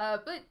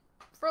 But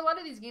for a lot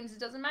of these games, it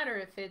doesn't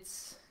matter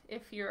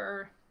if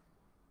you're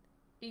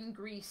in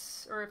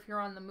Greece or if you're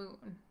on the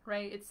moon,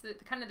 right? It's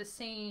kind of the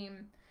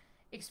same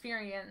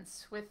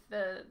experience with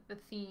the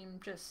theme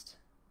just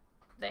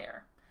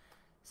there.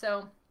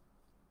 So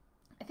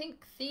I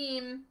think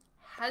theme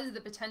has the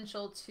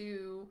potential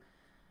to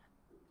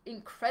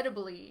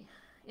incredibly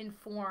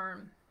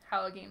inform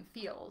how a game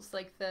feels.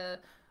 Like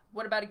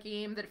what about a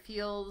game that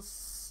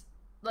feels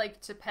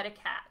like to pet a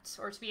cat,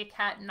 or to be a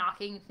cat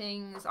knocking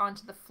things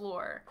onto the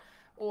floor,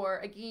 or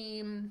a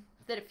game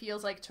that it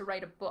feels like to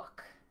write a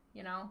book,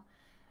 you know?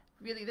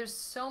 Really, there's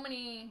so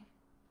many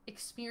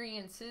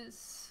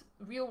experiences,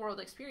 real world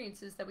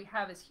experiences that we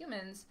have as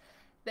humans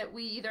that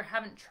we either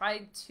haven't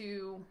tried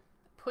to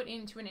put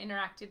into an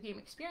interactive game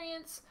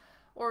experience,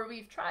 or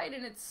we've tried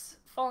and it's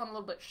fallen a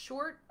little bit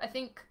short. I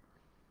think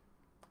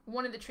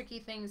one of the tricky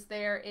things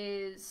there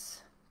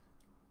is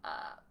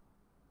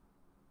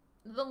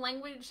the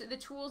language, the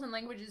tools and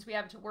languages we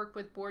have to work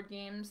with board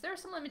games. There are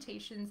some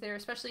limitations there,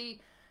 especially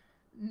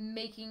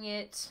making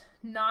it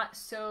not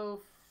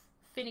so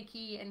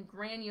finicky and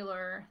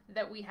granular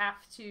that we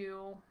have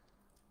to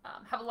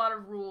have a lot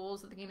of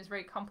rules, that the game is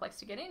very complex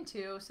to get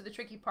into. So the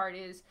tricky part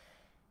is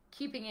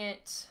keeping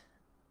it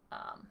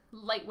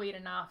lightweight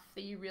enough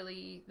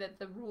that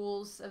the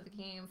rules of the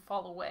game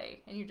fall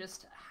away and you're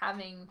just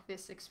having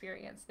this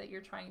experience that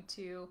you're trying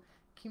to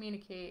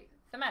communicate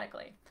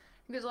thematically.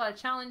 I think there's a lot of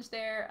challenge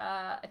there.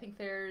 I think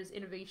there's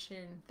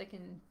innovation that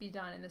can be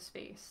done in this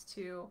space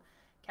to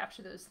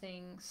capture those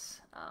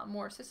things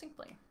more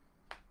succinctly.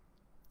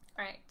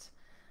 All right.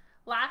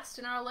 Last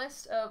in our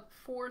list of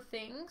 4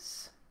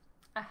 things,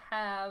 I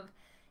have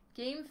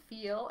game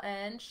feel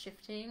and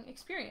shifting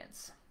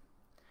experience.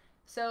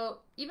 So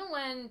even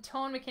when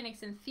tone,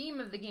 mechanics, and theme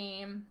of the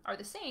game are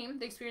the same,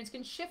 the experience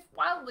can shift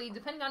wildly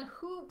depending on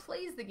who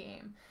plays the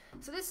game.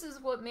 So this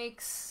is what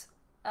makes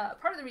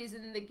part of the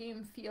reason the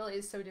game feel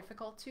is so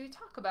difficult to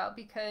talk about,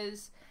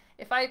 because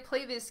if I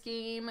play this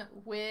game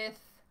with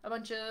a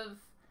bunch of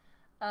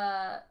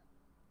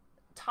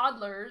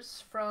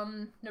toddlers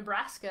from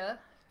Nebraska,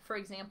 for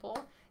example,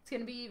 it's going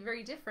to be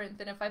very different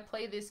than if I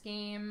play this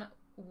game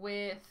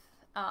with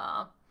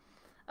a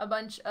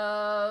bunch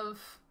of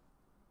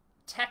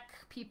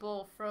tech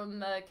people from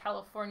the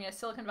California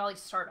Silicon Valley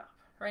startup,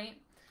 right?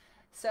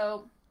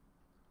 So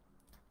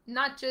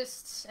not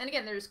just, and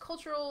again, there's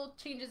cultural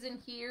changes in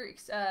here,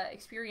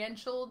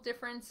 experiential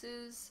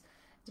differences,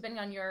 depending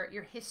on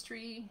your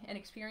history and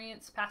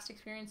experience, past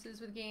experiences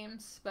with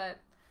games. But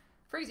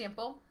for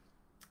example,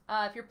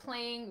 if you're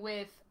playing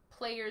with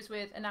players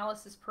with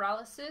analysis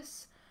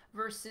paralysis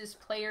versus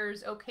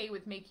players okay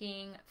with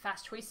making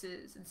fast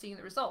choices and seeing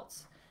the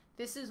results,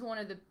 this is one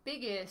of the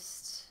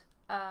biggest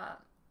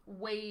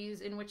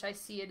ways in which I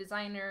see a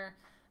designer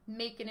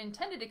make an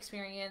intended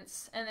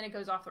experience and then it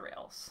goes off the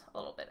rails a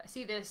little bit. I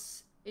see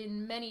this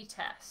in many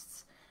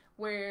tests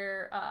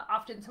where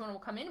often someone will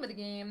come in with a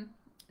game,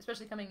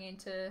 especially coming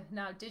into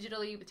now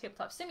digitally with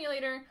Tabletop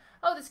Simulator.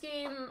 Oh, this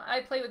game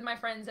I play with my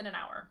friends in an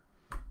hour.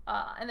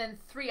 And then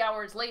 3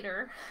 hours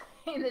later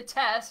in the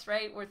test,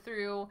 right, we're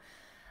through,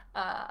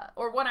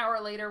 or 1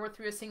 hour later, we're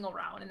through a single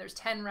round and there's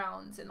 10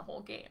 rounds in the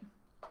whole game.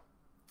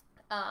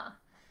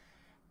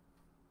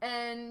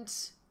 And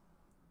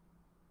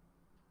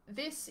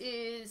this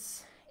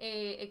is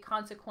a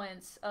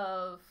consequence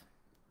of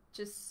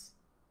just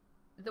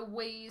the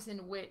ways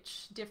in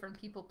which different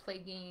people play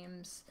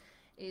games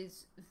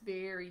is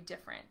very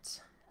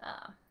different.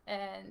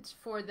 And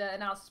for the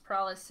analysis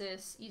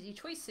paralysis, easy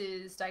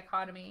choices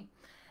dichotomy,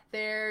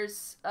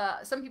 there's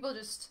some people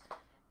just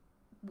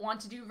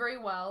want to do very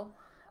well.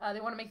 They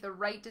want to make the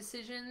right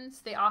decisions.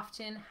 They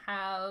often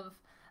have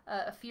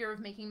a fear of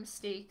making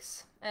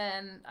mistakes.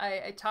 And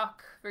I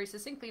talk very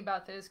succinctly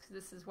about this because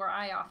this is where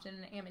I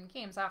often am in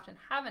games. I often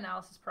have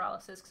analysis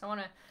paralysis because I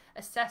want to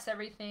assess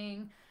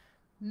everything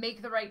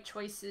make the right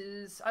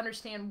choices,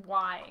 understand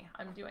why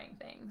I'm doing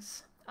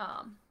things.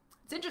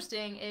 What's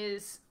interesting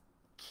is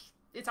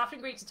it's often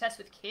great to test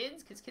with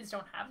kids because kids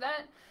don't have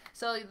that.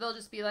 So they'll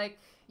just be like,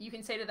 you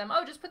can say to them,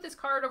 oh, just put this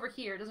card over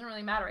here. It doesn't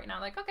really matter right now.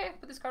 Like, okay,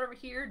 put this card over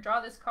here,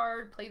 draw this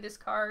card, play this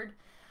card.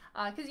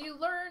 Because you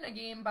learn a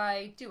game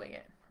by doing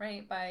it,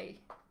 right? By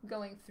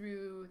going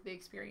through the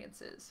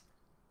experiences.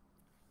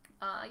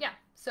 Yeah,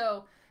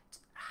 so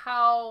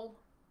how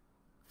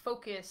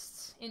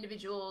focused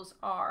individuals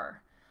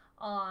are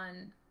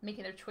on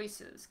making their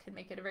choices can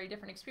make it a very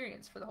different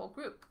experience for the whole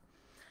group.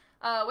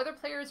 Whether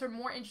players are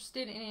more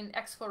interested in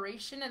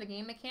exploration of the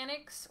game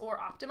mechanics or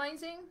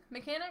optimizing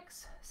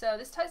mechanics. So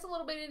this ties a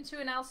little bit into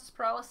analysis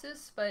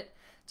paralysis, but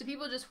do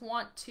people just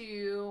want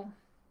to,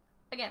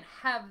 again,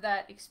 have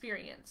that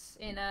experience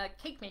in a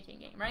cake making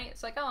game, right?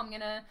 It's like, oh, I'm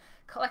going to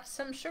collect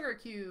some sugar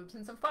cubes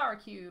and some flour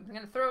cubes. I'm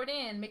going to throw it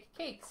in, make a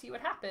cake, see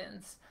what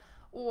happens.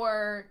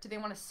 Or do they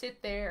want to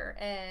sit there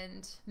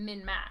and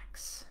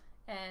min-max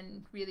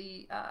and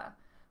really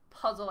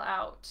puzzle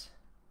out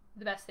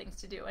the best things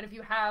to do? And if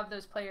you have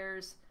those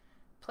players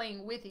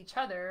playing with each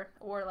other,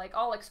 or like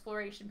all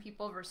exploration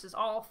people versus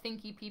all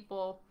thinky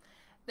people,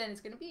 then it's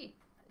going to be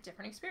a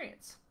different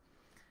experience.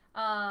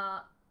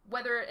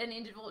 Whether an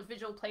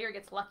individual player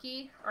gets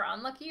lucky or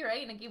unlucky,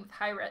 right? In a game with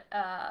high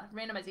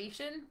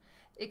randomization,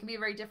 it can be a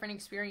very different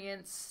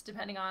experience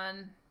depending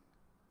on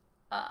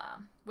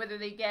whether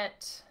they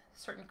get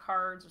certain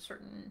cards or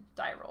certain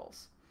die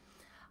rolls.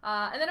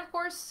 And then, of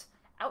course,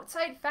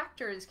 outside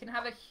factors can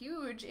have a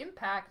huge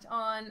impact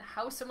on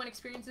how someone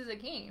experiences a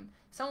game.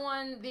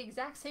 The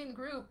exact same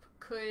group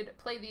could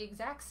play the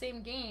exact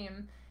same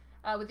game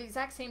with the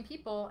exact same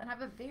people and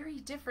have a very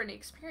different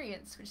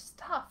experience, which is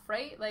tough,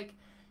 right? Like,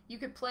 you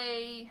could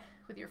play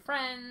with your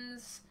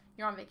friends,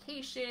 you're on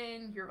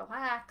vacation, you're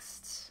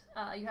relaxed,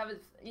 you have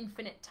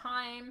infinite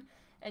time,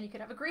 and you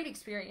could have a great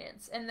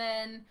experience. And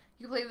then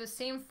you play with the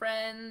same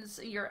friends,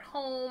 you're at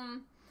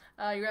home,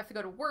 you have to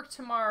go to work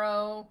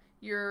tomorrow,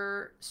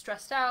 you're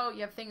stressed out,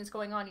 you have things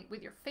going on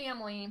with your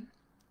family,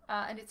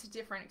 and it's a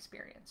different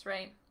experience,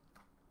 right?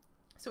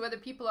 So whether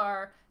people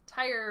are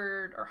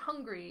tired or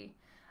hungry,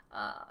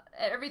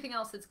 everything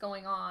else that's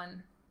going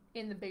on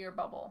in the bigger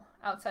bubble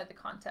outside the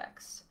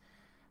context.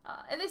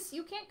 And this,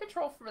 you can't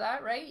control for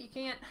that, right? You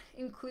can't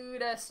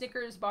include a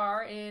Snickers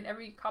bar in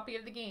every copy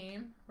of the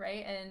game,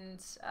 right? And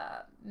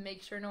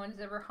make sure no one's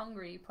ever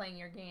hungry playing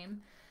your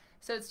game.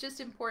 So it's just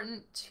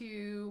important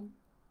to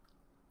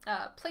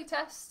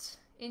playtest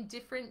in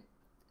different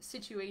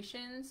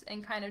situations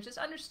and kind of just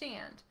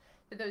understand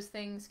that those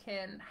things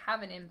can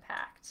have an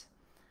impact,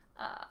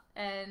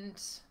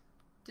 and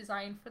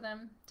design for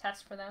them,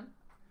 test for them.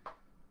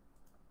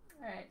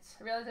 All right,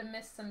 I realize I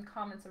missed some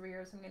comments over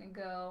here, so I'm going to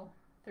go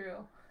through.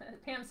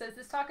 Pam says,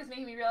 this talk is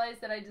making me realize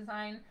that I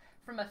design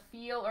from a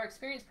feel or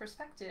experience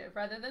perspective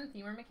rather than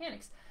theme or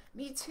mechanics.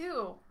 Me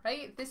too,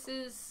 right?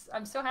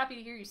 I'm so happy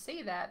to hear you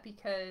say that,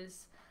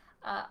 because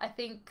I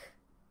think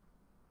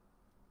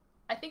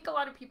a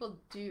lot of people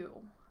do,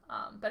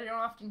 but I don't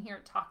often hear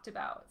it talked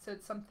about. So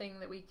it's something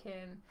that we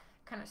can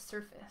kind of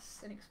surface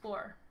and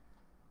explore.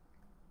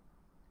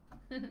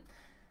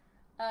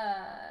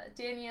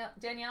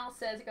 Danielle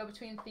says, I go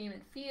between theme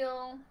and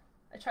feel.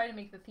 I try to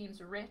make the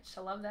themes rich.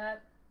 I love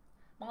that.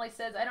 Molly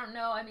says, I don't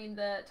know. I mean,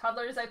 the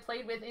toddlers I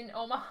played with in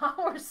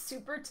Omaha were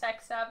super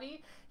tech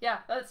savvy. Yeah,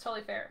 that's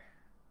totally fair.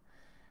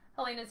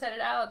 Helena said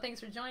it out.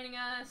 Thanks for joining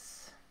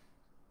us.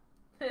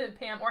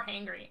 Pam, or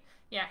hangry.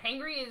 Yeah,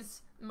 hangry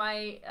is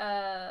my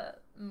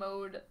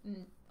mode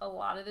a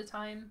lot of the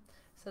time.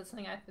 So that's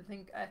something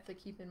I have to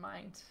keep in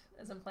mind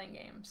as I'm playing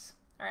games.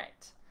 All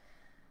right.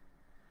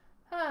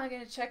 I'm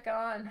going to check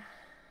on.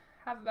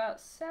 Have about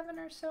 7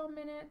 or so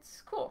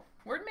minutes. Cool.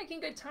 We're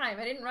making good time.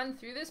 I didn't run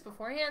through this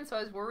beforehand, so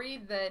I was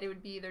worried that it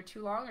would be either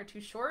too long or too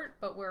short,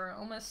 but we're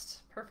almost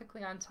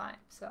perfectly on time.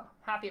 So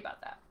happy about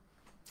that.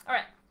 All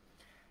right.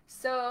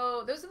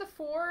 So those are the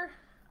 4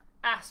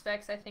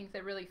 aspects I think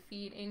that really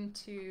feed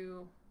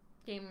into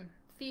game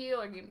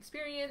feel or game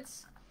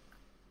experience: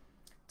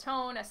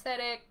 tone,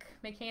 aesthetic,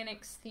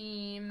 mechanics,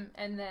 theme,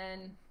 and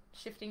then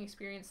shifting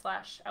experience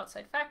 /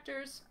 outside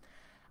factors.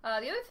 The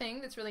other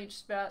thing that's really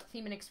interesting about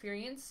theme and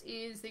experience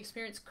is the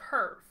experience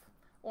curve,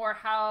 or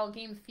how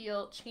game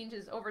feel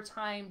changes over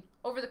time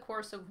over the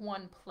course of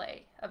one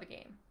play of a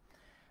game.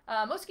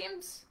 Most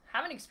games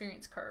have an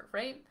experience curve,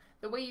 right?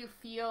 The way you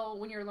feel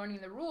when you're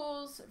learning the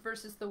rules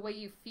versus the way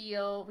you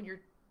feel when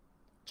you're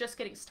just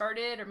getting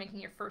started or making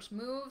your first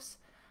moves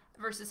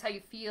versus how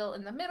you feel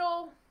in the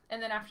middle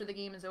and then after the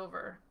game is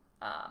over.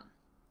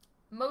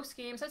 Most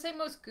games, I'd say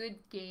most good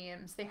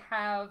games, they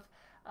have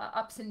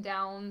ups and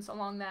downs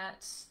along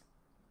that.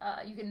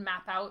 You can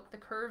map out the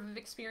curve of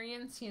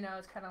experience. You know,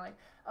 it's kind of like,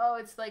 oh,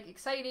 it's like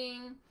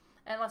exciting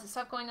and lots of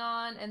stuff going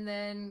on, and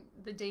then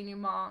the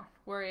denouement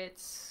where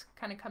it's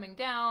kind of coming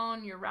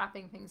down, you're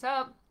wrapping things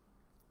up.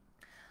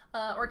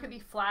 Or it could be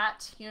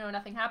flat, you know,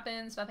 nothing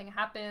happens,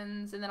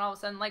 and then all of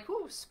a sudden, like,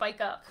 whoo,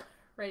 spike up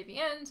right at the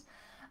end.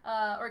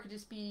 Or it could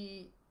just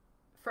be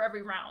for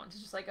every round.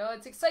 It's just like, oh,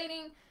 it's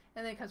exciting,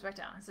 and then it comes back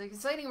down. It's like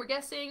exciting, we're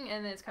guessing,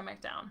 and then it's coming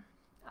back down.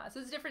 So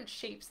there's different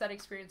shapes that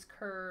experience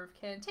curve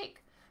can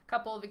take. A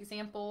couple of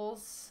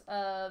examples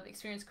of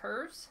experience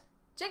curves.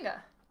 Jenga.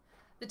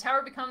 The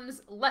tower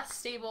becomes less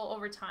stable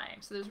over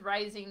time, so there's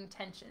rising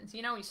tensions.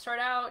 You know, you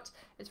start out,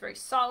 it's very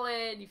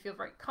solid, you feel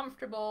very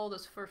comfortable.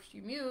 Those first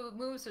few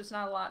moves, there's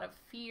not a lot of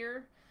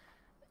fear,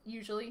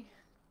 usually,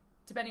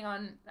 depending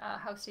on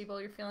how stable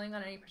you're feeling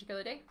on any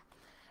particular day.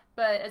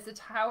 But as the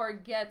tower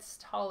gets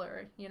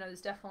taller, you know, there's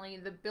definitely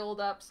the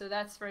build up, so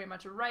that's very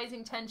much a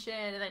rising tension,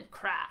 and then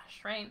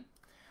crash, right?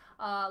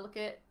 Look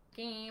at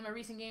a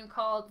recent game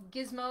called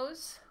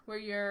Gizmos, where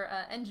you're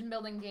an engine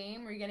building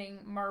game where you're getting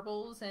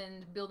marbles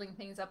and building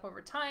things up over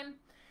time.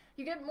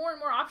 You get more and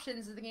more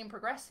options as the game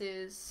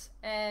progresses,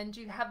 and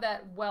you have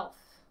that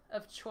wealth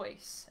of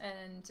choice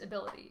and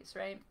abilities,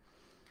 right?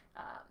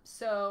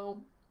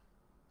 So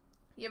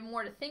you have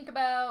more to think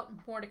about,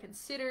 more to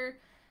consider.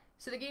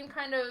 So the game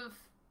kind of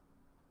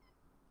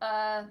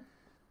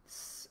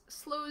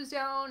slows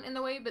down in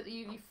the way, but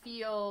you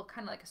feel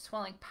kind of like a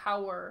swelling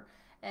power,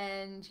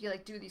 and you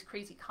like do these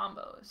crazy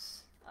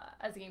combos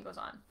as the game goes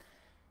on.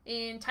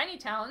 In Tiny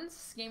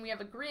Towns game, we have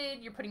a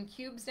grid, you're putting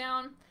cubes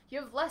down, you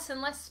have less and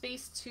less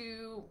space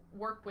to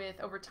work with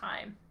over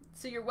time.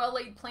 So your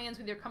well-laid plans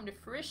will either come to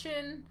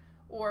fruition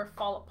or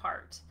fall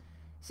apart.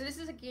 So this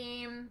is a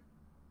game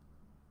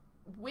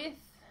with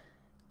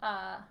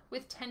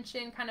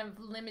tension, kind of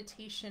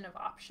limitation of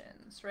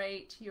options,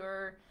 right?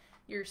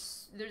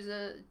 There's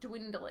a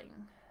dwindling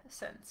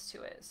sense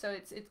to it. So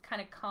it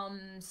kind of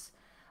comes,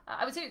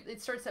 I would say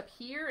it starts up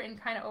here, and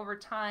kind of over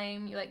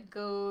time you like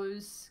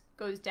goes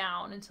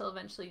down until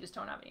eventually you just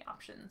don't have any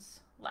options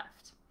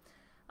left.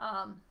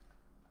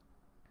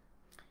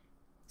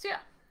 So yeah,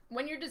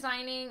 when you're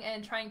designing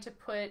and trying to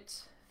put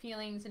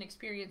feelings and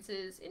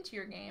experiences into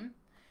your game,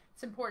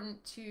 it's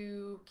important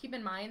to keep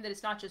in mind that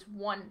it's not just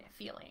one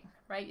feeling,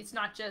 right? It's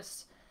not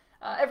just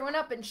everyone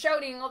up and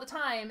shouting all the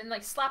time and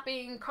like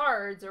slapping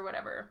cards or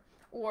whatever,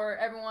 or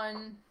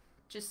everyone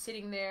just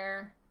sitting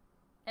there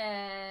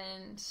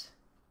and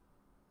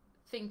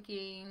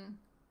thinking,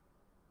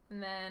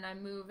 and then I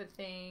move a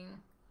thing.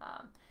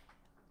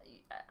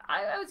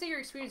 I would say your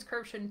experience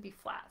curve shouldn't be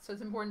flat, so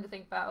it's important to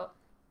think about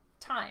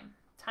time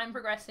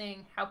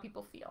progressing, how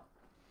people feel.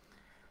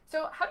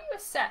 So how do you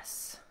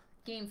assess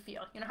game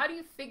feel? You know, how do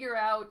you figure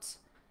out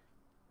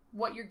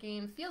what your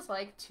game feels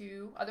like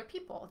to other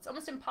people? It's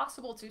almost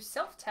impossible to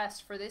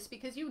self-test for this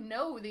because you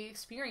know the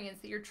experience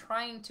that you're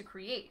trying to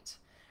create,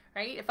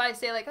 right? If I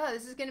say like, oh,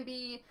 this is going to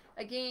be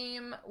a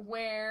game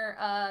where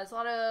there's a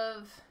lot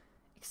of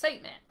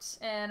excitement,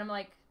 and I'm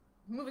like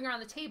moving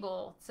around the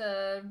table, it's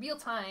a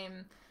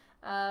real-time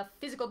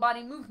physical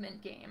body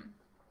movement game,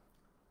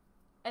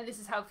 and this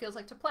is how it feels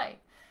like to play.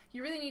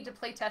 You really need to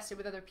play test it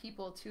with other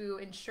people to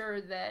ensure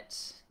that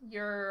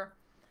your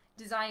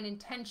design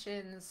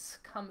intentions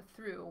come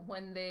through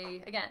when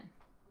they, again,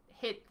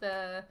 hit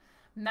the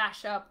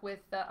mashup with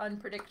the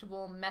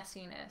unpredictable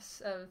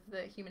messiness of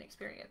the human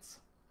experience.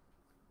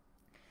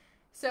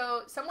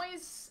 So some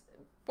ways,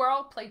 we're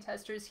all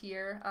playtesters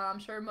here. I'm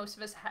sure most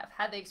of us have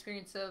had the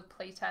experience of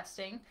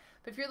playtesting,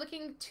 but if you're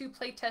looking to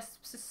playtest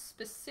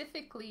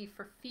specifically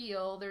for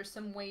feel, there's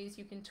some ways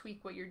you can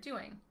tweak what you're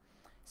doing.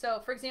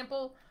 So for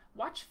example,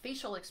 watch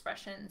facial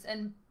expressions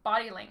and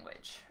body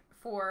language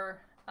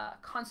for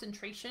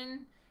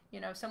concentration. You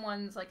know,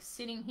 someone's like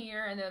sitting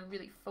here and they're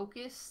really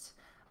focused.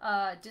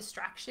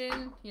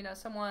 Distraction, you know,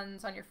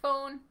 someone's on your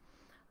phone.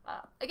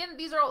 Again,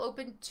 these are all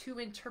open to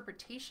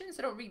interpretation,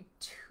 so don't read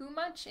too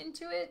much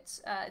into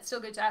it. It's still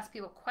good to ask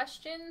people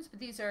questions, but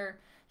these are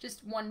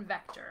just one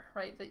vector,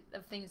 right,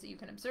 of things that you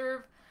can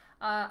observe.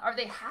 Are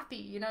they happy?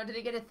 You know, do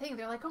they get a thing?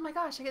 They're like, oh my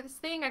gosh, I got this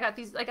thing. I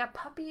got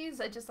puppies.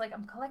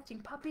 I'm collecting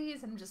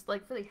puppies, and I'm just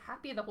like really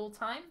happy the whole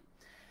time.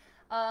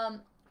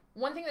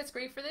 One thing that's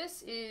great for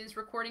this is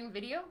recording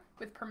video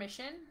with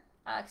permission,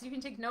 because you can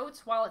take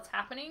notes while it's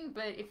happening,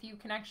 but if you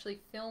can actually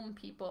film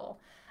people,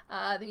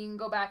 then you can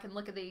go back and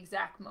look at the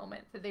exact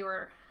moment that they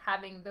were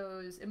having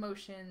those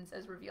emotions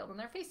as revealed on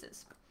their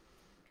faces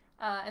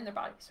and their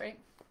bodies, right?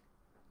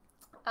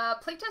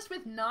 Playtest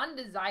with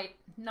non-designers.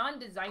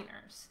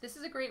 This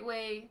is a great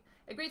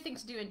thing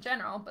to do in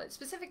general, but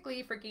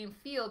specifically for game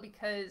feel,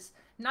 because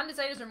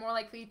non-designers are more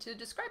likely to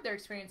describe their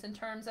experience in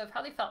terms of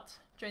how they felt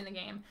during the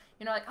game.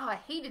 You know, like, oh, I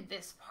hated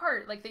this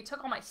part. Like, they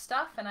took all my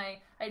stuff and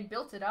I had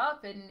built it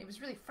up and it was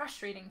really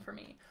frustrating for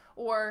me.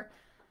 Or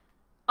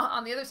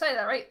on the other side of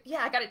that, right? Yeah,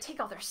 I got to take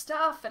all their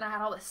stuff and I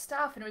had all this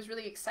stuff and it was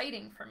really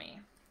exciting for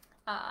me.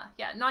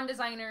 Yeah,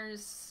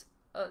 non-designers,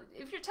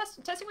 if you're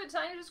testing with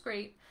designers is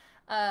great.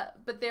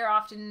 But they're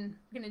often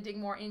going to dig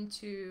more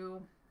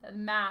into the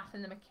math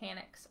and the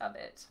mechanics of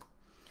it.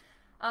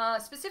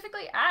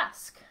 Specifically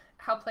ask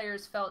how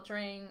players felt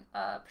during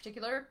a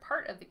particular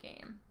part of the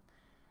game.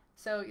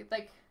 So,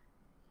 like,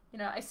 you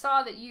know, I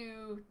saw that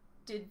you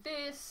did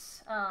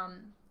this.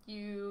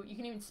 You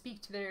can even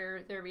speak to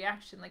their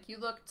reaction. Like, you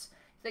looked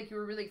like you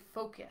were really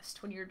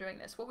focused when you were doing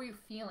this. What were you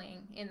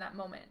feeling in that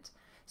moment?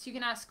 So you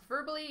can ask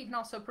verbally. You can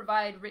also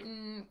provide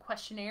written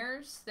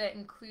questionnaires that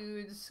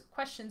includes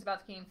questions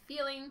about the game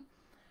feeling.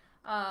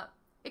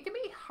 It can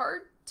be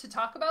hard to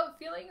talk about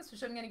feelings,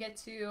 which I'm going to get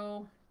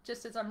to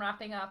just as I'm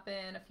wrapping up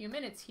in a few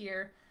minutes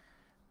here.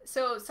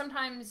 So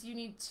sometimes you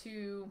need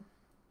to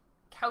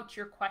couch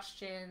your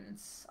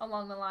questions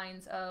along the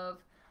lines of,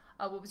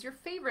 what was your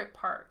favorite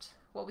part?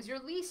 What was your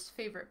least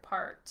favorite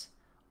part?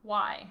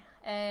 Why?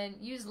 And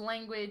use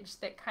language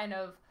that kind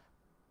of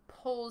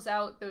pulls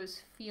out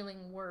those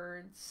feeling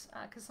words,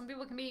 because some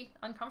people can be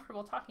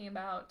uncomfortable talking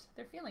about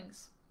their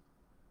feelings.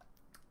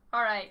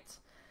 All right,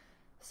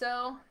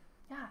 so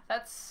yeah,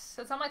 that's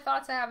all my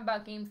thoughts I have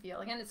about game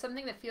feel. Again, it's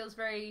something that feels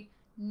very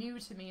new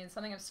to me and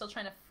something I'm still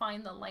trying to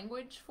find the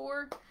language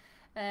for,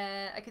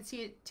 and I could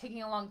see it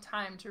taking a long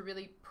time to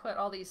really put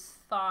all these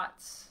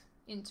thoughts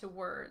into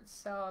words.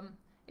 So I'm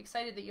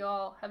excited that you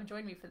all have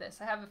joined me for this.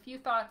 I have a few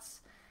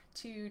thoughts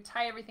to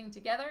tie everything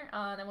together,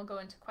 then we'll go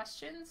into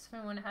questions if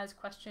anyone has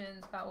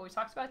questions about what we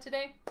talked about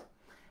today.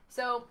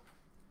 So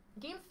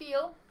game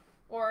feel,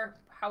 or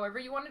however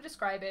you want to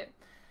describe it,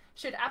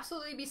 should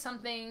absolutely be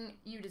something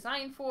you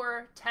design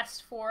for,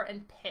 test for,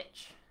 and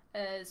pitch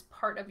as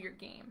part of your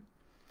game.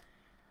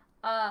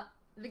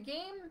 The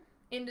game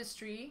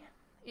industry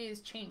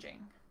is changing,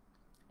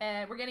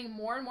 and we're getting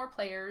more and more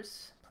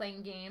players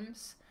playing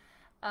games.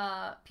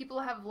 People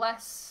have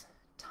less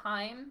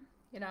time,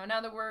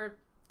 now that we're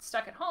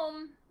stuck at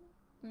home,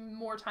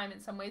 more time in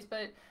some ways,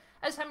 but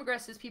as time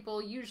progresses, people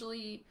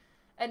usually,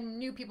 and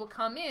new people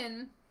come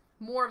in,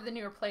 more of the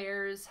newer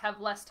players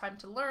have less time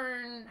to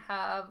learn,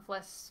 have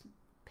less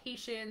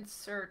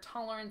patience or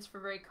tolerance for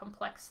very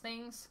complex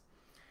things.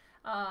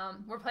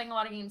 We're playing a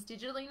lot of games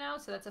digitally now,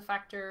 so that's a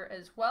factor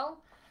as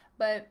well.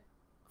 But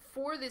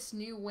for this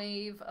new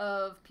wave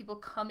of people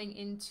coming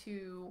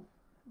into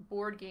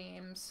board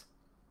games,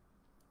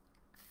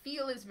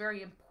 feel is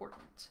very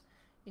important.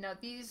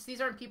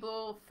 These aren't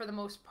people, for the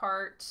most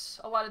part,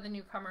 a lot of the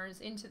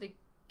newcomers into the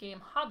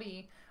game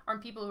hobby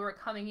aren't people who are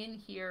coming in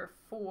here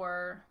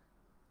for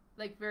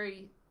like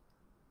very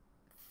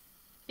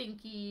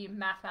thinky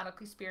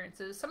mathematical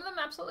experiences. Some of them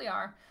absolutely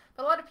are,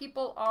 but a lot of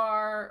people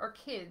are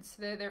kids.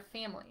 They're their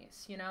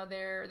families,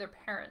 they're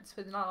parents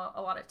with not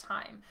a lot of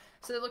time.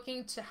 So they're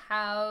looking to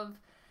have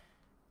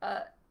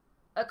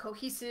a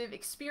cohesive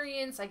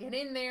experience. I get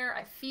in there,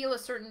 I feel a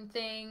certain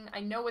thing,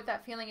 I know what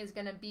that feeling is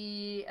going to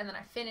be, and then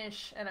I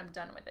finish and I'm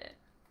done with it.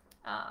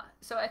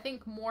 So I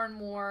think more and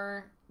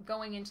more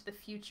going into the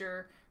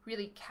future,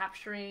 really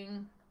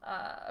capturing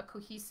a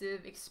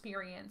cohesive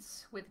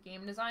experience with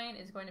game design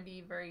is going to be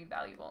very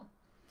valuable.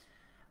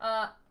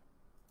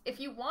 If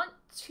you want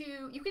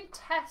to, you can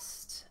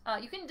test,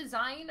 you can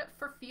design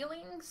for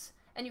feelings,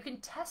 and you can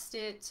test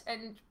it,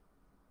 and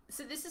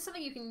so this is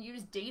something you can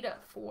use data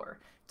for.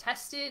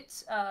 Test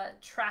it,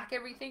 track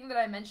everything that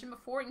I mentioned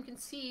before, and you can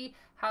see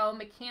how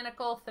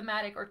mechanical,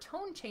 thematic, or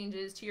tone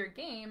changes to your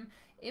game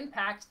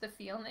impact the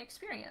feel and the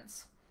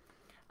experience.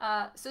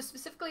 So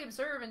specifically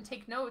observe and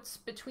take notes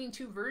between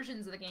two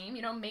versions of the game.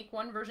 Make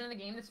one version of the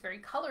game that's very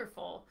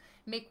colorful.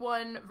 Make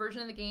one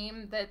version of the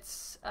game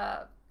that's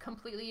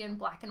completely in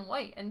black and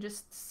white, and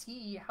just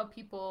see how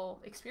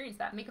people experience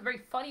that. Make a very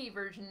funny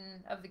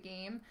version of the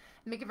game,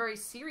 make a very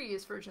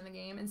serious version of the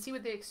game, and see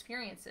what the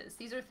experience is.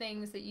 These are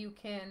things that you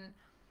can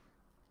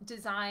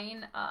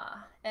design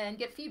and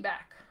get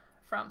feedback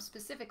from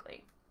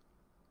specifically.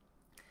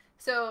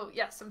 So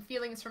yeah, some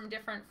feelings from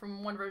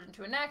one version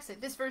to the next. If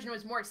this version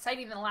was more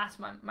exciting than the last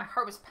one, my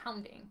heart was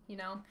pounding,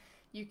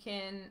 you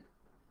can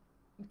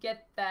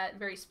get that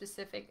very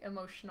specific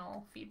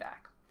emotional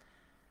feedback.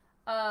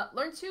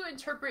 Learn to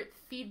interpret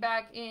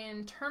feedback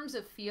in terms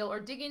of feel,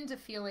 or dig into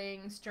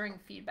feelings during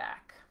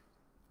feedback.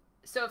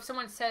 So if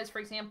someone says, for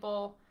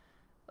example,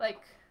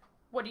 like,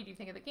 what did you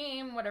think of the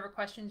game? Whatever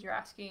questions you're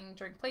asking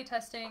during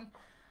playtesting,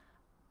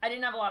 I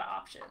didn't have a lot of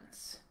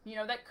options.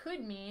 That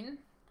could mean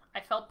I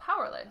felt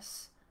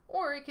powerless,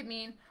 or it could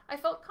mean I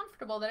felt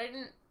comfortable that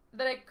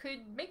I could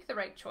make the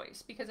right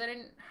choice because I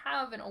didn't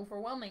have an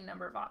overwhelming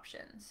number of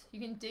options.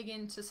 You can dig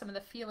into some of the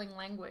feeling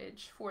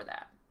language for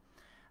that.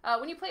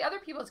 When you play other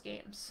people's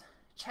games,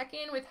 check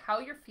in with how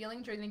you're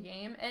feeling during the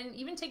game, and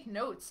even take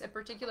notes at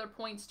particular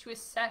points to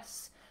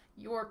assess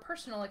your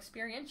personal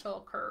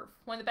experiential curve.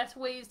 One of the best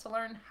ways to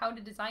learn how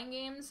to design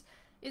games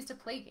is to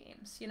play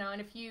games,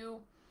 and if you,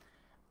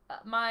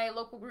 my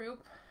local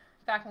group,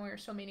 back when we were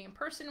still meeting in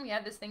person, we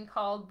had this thing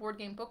called Board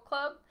Game Book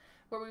Club,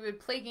 where we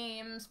would play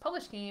games,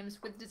 publish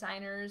games with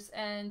designers,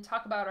 and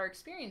talk about our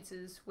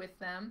experiences with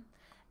them.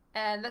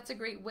 And that's a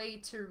great way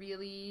to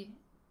really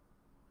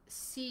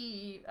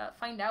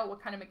find out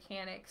what kind of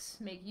mechanics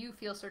make you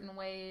feel certain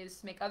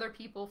ways, make other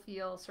people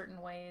feel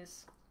certain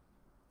ways.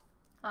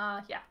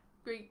 Yeah,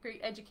 great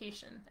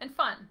education and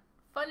fun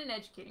and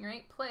educating,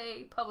 right?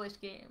 Play, publish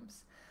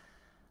games.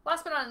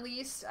 Last but not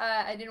least,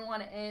 I didn't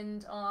want to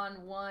end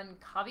on one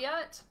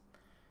caveat.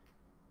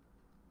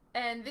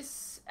 And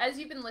this, as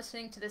you've been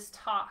listening to this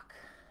talk,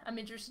 I'm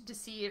interested to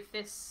see if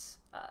this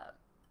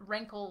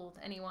rankled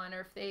anyone,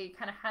 or if they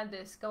kind of had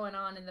this going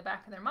on in the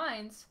back of their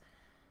minds.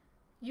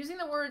 Using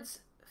the words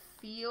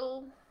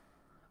feel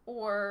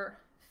or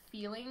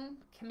feeling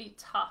can be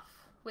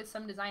tough with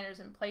some designers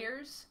and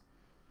players.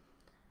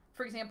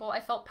 For example, I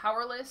felt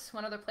powerless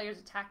when other players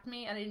attacked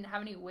me and I didn't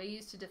have any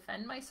ways to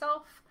defend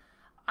myself.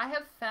 I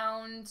have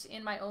found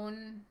in my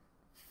own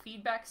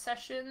feedback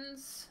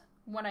sessions,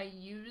 when I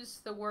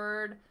use the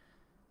word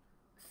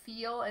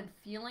feel and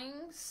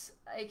feelings,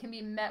 it can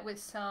be met with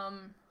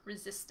some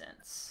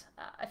resistance.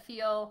 I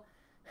feel,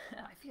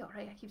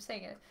 right? I keep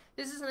saying it.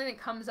 This is something that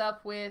comes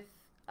up with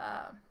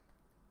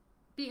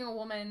being a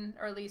woman,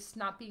 or at least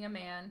not being a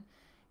man.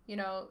 You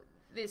know,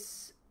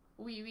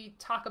 we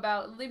talk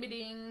about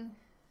limiting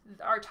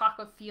our talk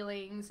of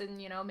feelings,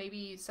 and, you know,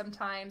 maybe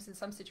sometimes in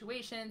some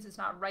situations it's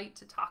not right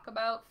to talk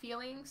about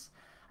feelings.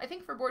 I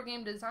think for board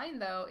game design,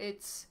 though,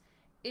 it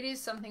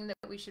is something that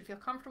we should feel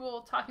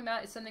comfortable talking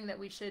about. It's something that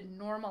we should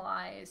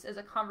normalize as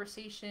a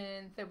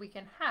conversation that we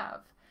can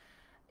have.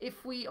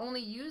 If we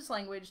only use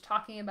language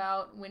talking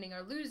about winning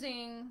or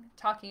losing,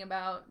 talking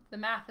about the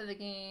math of the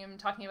game,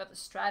 talking about the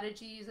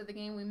strategies of the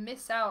game, we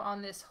miss out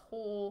on this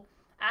whole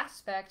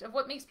aspect of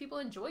what makes people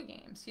enjoy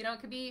games. You know, it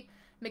could be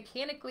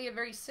mechanically a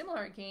very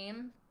similar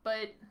game,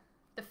 but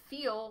the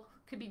feel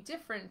could be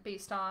different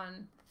based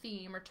on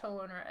theme or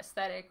tone or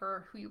aesthetic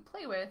or who you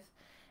play with.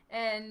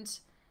 And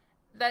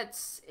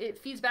it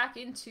feeds back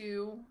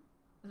into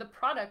the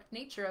product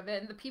nature of it,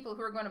 and the people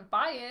who are going to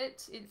buy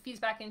it. It feeds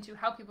back into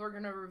how people are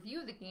going to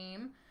review the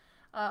game.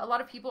 A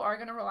lot of people are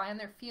going to rely on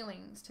their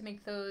feelings to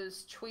make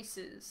those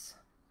choices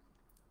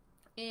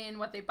in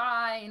what they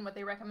buy, in what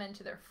they recommend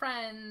to their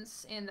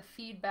friends, in the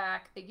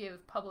feedback they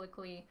give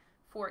publicly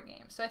for a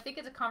game. So I think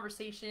it's a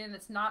conversation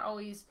that's not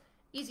always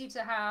easy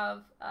to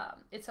have.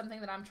 It's something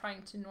that I'm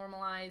trying to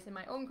normalize in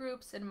my own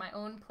groups and my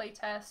own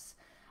playtests.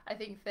 I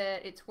think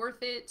that it's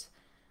worth it.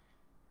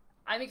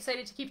 I'm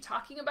excited to keep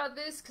talking about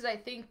this because I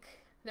think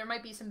there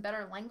might be some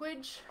better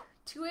language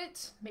to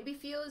it. Maybe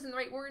feel isn't the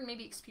right word,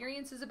 maybe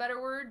experience is a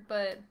better word,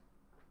 but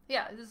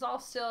yeah, this is all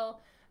still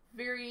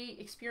very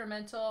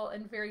experimental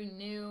and very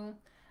new.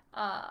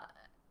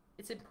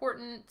 It's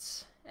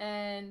important,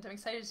 and I'm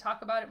excited to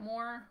talk about it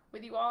more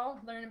with you all,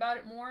 learn about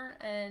it more,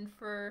 and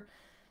to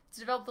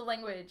develop the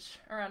language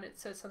around it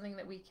so it's something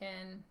that we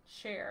can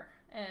share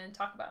and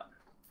talk about.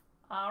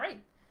 All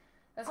right,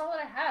 that's all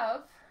that I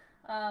have.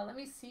 Let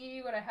me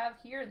see what I have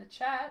here in the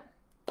chat.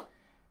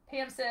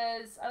 Pam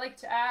says, I like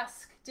to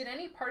ask, did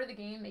any part of the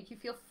game make you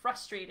feel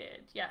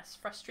frustrated? Yes,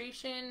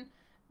 frustration,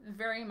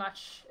 very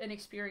much an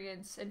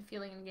experience and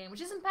feeling in the game,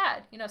 which isn't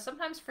bad. You know,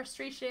 sometimes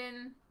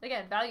frustration,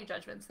 again, value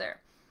judgments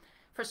there.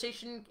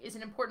 Frustration is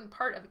an important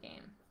part of a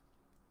game,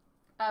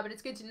 but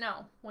it's good to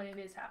know when it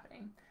is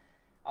happening.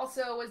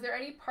 Also, was there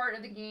any part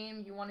of the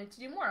game you wanted to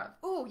do more of?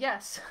 Ooh,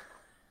 yes.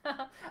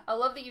 I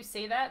love that you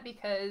say that,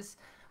 because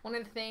one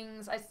of the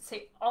things I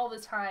say all the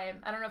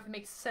time, I don't know if it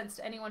makes sense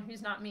to anyone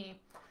who's not me,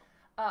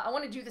 I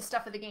want to do the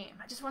stuff of the game.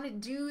 I just want to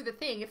do the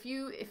thing. If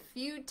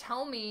you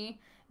tell me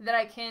that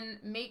I can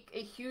make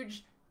a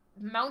huge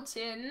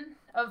mountain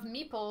of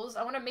meeples,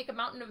 I want to make a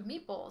mountain of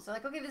meeples. I'm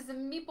like, okay, this is a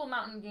meeple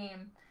mountain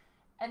game.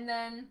 And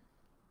then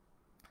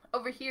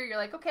over here, you're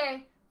like,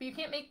 okay, but you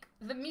can't make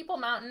the meeple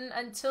mountain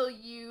until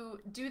you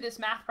do this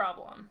math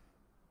problem.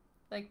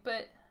 Like,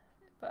 but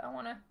I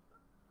want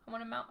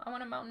to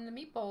mountain the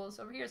meatballs.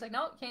 Over here, it's like,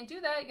 no, you can't do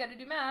that. You got to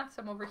do math.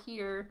 So I'm over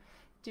here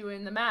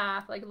doing the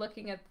math, like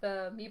looking at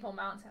the meeple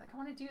mountain, like, I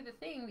want to do the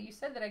thing that you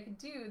said that I could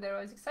do that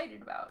I was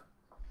excited about.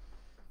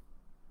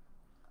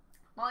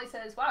 Molly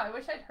says, wow, I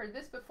wish I'd heard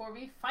this before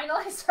we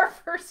finalized our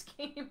first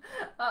game.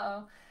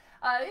 Uh-oh.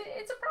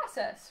 It's a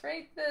process,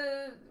 right?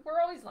 We're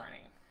always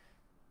learning.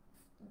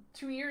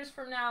 2 years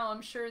from now,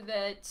 I'm sure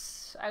that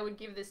I would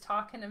give this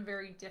talk in a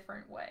very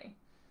different way.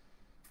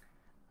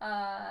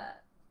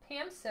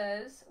 Pam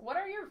says, what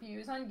are your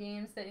views on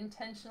games that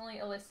intentionally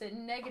elicit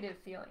negative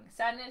feelings,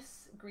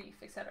 sadness, grief,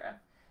 etc.?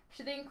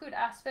 Should they include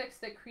aspects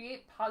that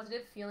create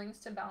positive feelings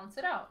to balance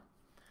it out?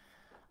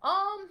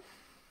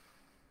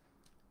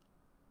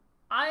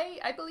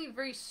 I believe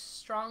very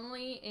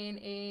strongly in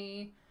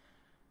a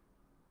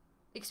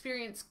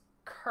experience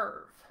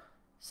curve,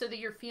 so that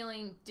you're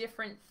feeling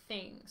different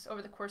things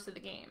over the course of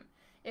the game.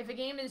 If a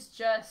game is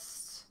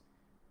just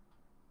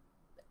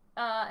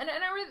and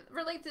I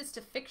relate this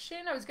to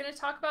fiction. I was going to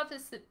talk about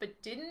this,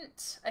 but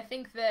didn't. I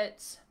think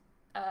that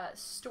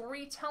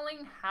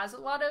storytelling has a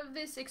lot of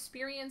this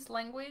experience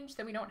language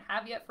that we don't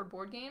have yet for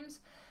board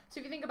games. So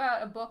if you think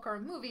about a book or a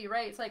movie,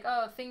 right, it's like,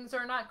 oh, things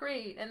are not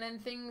great, and then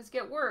things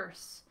get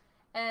worse.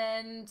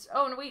 And,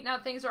 oh, no, wait, now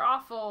things are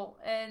awful.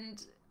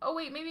 And, oh,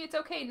 wait, maybe it's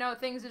okay. No,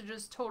 things are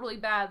just totally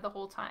bad the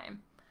whole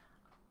time.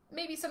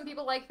 Maybe some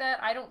people like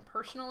that. I don't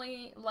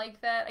personally like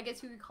that. I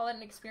guess you could call it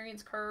an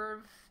experience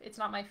curve. It's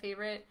not my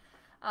favorite.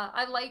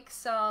 I like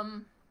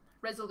some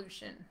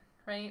resolution,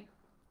 right?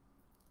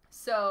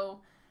 So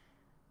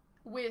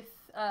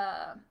with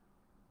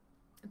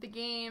the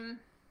game,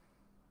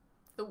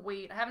 The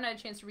Wait, I haven't had a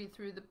chance to read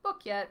through the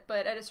book yet,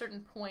 but at a certain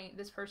point,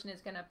 this person is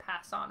going to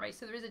pass on, right?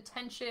 So there is a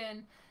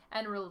tension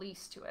and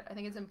release to it. I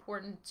think it's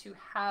important to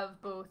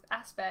have both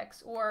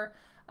aspects, or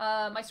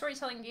my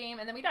storytelling game,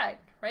 and then we died,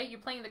 right? You're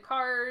playing the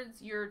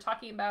cards, you're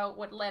talking about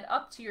what led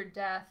up to your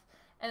death,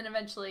 and then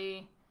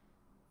eventually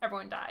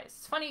everyone dies.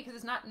 It's funny because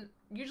it's not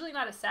usually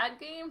not a sad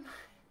game.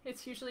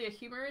 It's usually a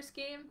humorous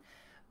game,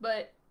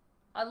 but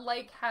I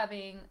like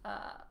having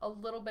a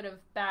little bit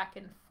of back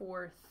and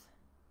forth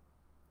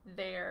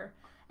there.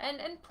 And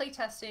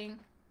playtesting,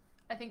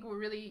 I think, will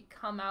really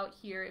come out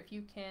here if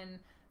you can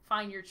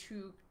find your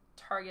true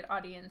target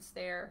audience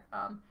there.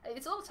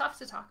 It's a little tough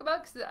to talk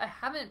about because I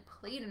haven't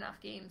played enough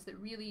games that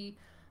really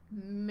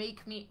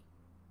make me...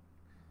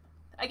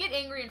 I get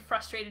angry and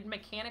frustrated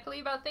mechanically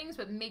about things,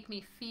 but make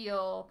me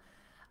feel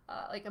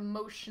like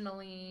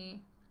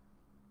emotionally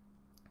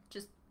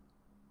just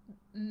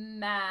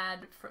mad,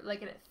 for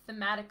like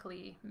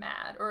thematically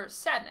mad, or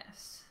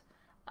sadness.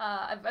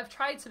 I've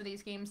tried some of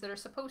these games that are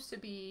supposed to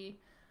be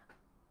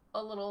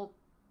a little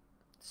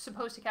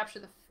supposed to capture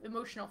the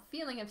emotional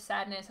feeling of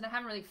sadness, and I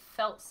haven't really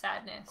felt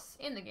sadness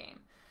in the game.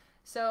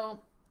 So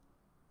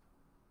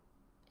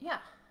yeah,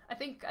 I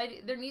think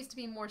there needs to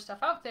be more stuff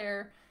out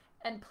there,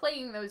 and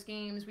playing those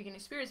games we can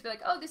experience, be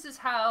like, oh, this is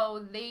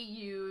how they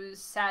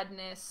use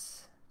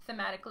sadness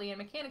thematically and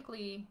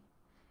mechanically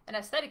and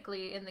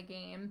aesthetically in the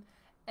game,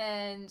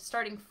 and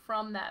starting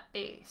from that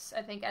base.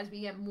 I think as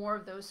we get more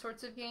of those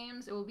sorts of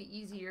games, it will be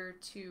easier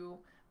to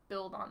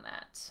build on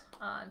that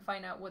and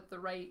find out what the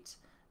right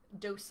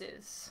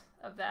doses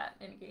of that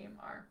in a game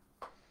are.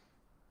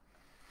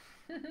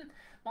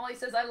 Molly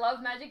says, I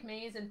love Magic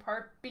Maze in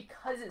part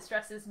because it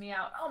stresses me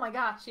out. Oh my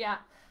gosh, yeah.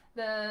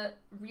 The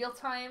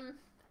real-time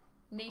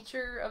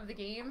nature of the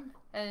game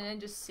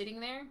and just sitting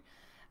there.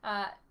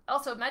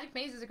 Also, Magic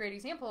Maze is a great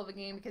example of a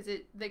game because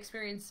the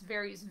experience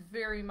varies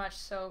very much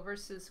so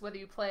versus whether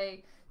you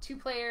play 2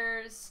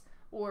 players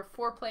or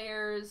 4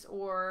 players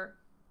or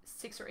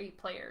 6 or 8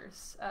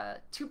 players.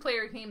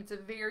 2-player game, it's a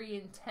very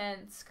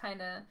intense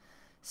kind of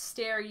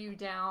stare you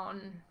down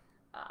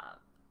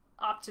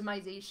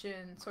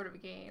optimization sort of a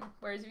game.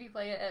 Whereas if you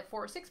play it at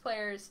 4 or 6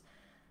 players,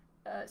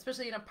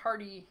 especially in a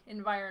party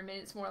environment,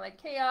 it's more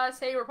like chaos.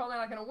 Hey, we're probably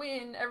not going to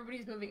win.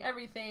 Everybody's moving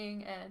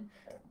everything, and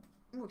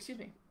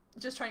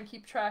just trying to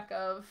keep track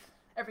of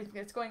everything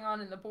that's going on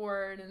in the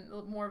board, and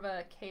more of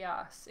a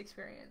chaos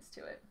experience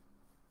to it.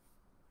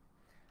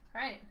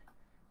 All right,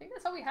 I think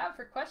that's all we have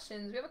for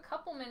questions. We have a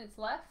couple minutes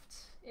left.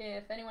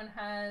 If anyone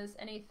has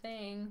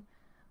anything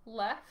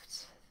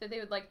left that they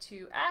would like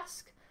to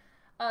ask.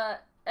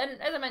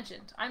 And as I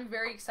mentioned, I'm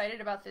very excited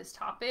about this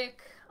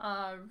topic.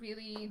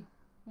 Really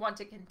want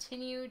to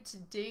continue to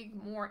dig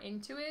more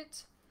into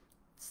it.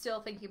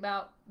 Still thinking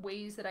about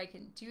ways that I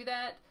can do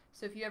that.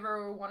 So if you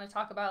ever want to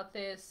talk about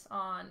this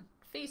on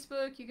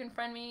Facebook, you can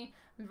friend me.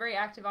 I'm very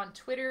active on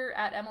Twitter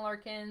at Emma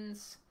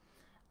Larkins.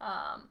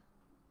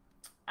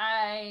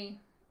 I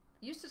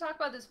used to talk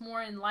about this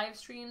more in live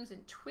streams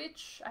and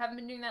Twitch. I haven't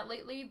been doing that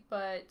lately,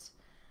 but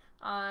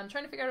I'm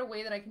trying to figure out a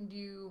way that I can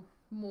do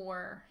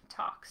more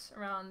talks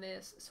around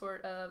this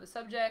sort of a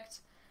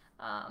subject.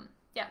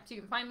 Yeah, so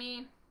you can find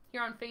me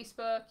here on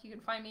Facebook. You can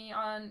find me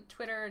on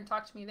Twitter and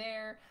talk to me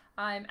there.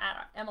 I'm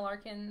at Emma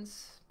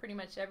Larkins pretty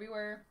much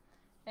everywhere.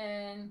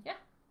 And yeah, I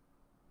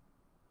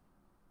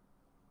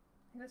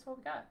think that's what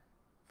we got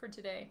for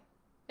today.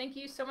 Thank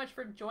you so much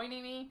for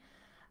joining me.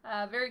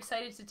 Very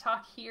excited to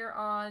talk here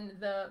on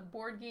the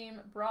Board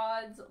Game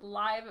Broads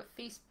live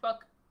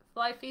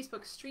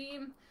Facebook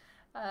stream.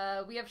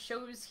 We have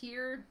shows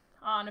here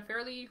on a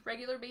fairly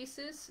regular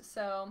basis,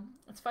 so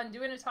it's fun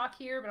doing a talk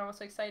here, but I'm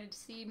also excited to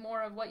see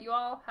more of what you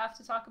all have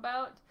to talk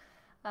about.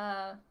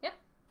 Yeah,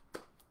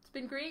 it's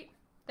been great.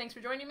 Thanks for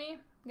joining me.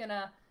 I'm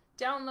gonna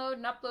download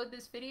and upload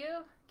this video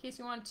in case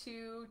you want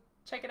to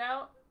check it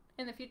out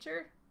in the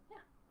future. Yeah,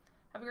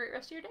 have a great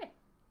rest of your day.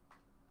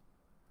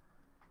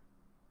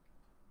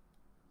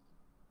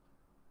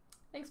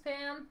 Thanks,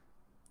 Pam.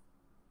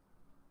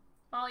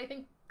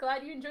 Molly,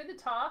 glad you enjoyed the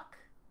talk.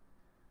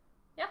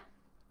 Yeah,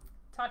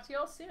 talk to you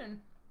all soon.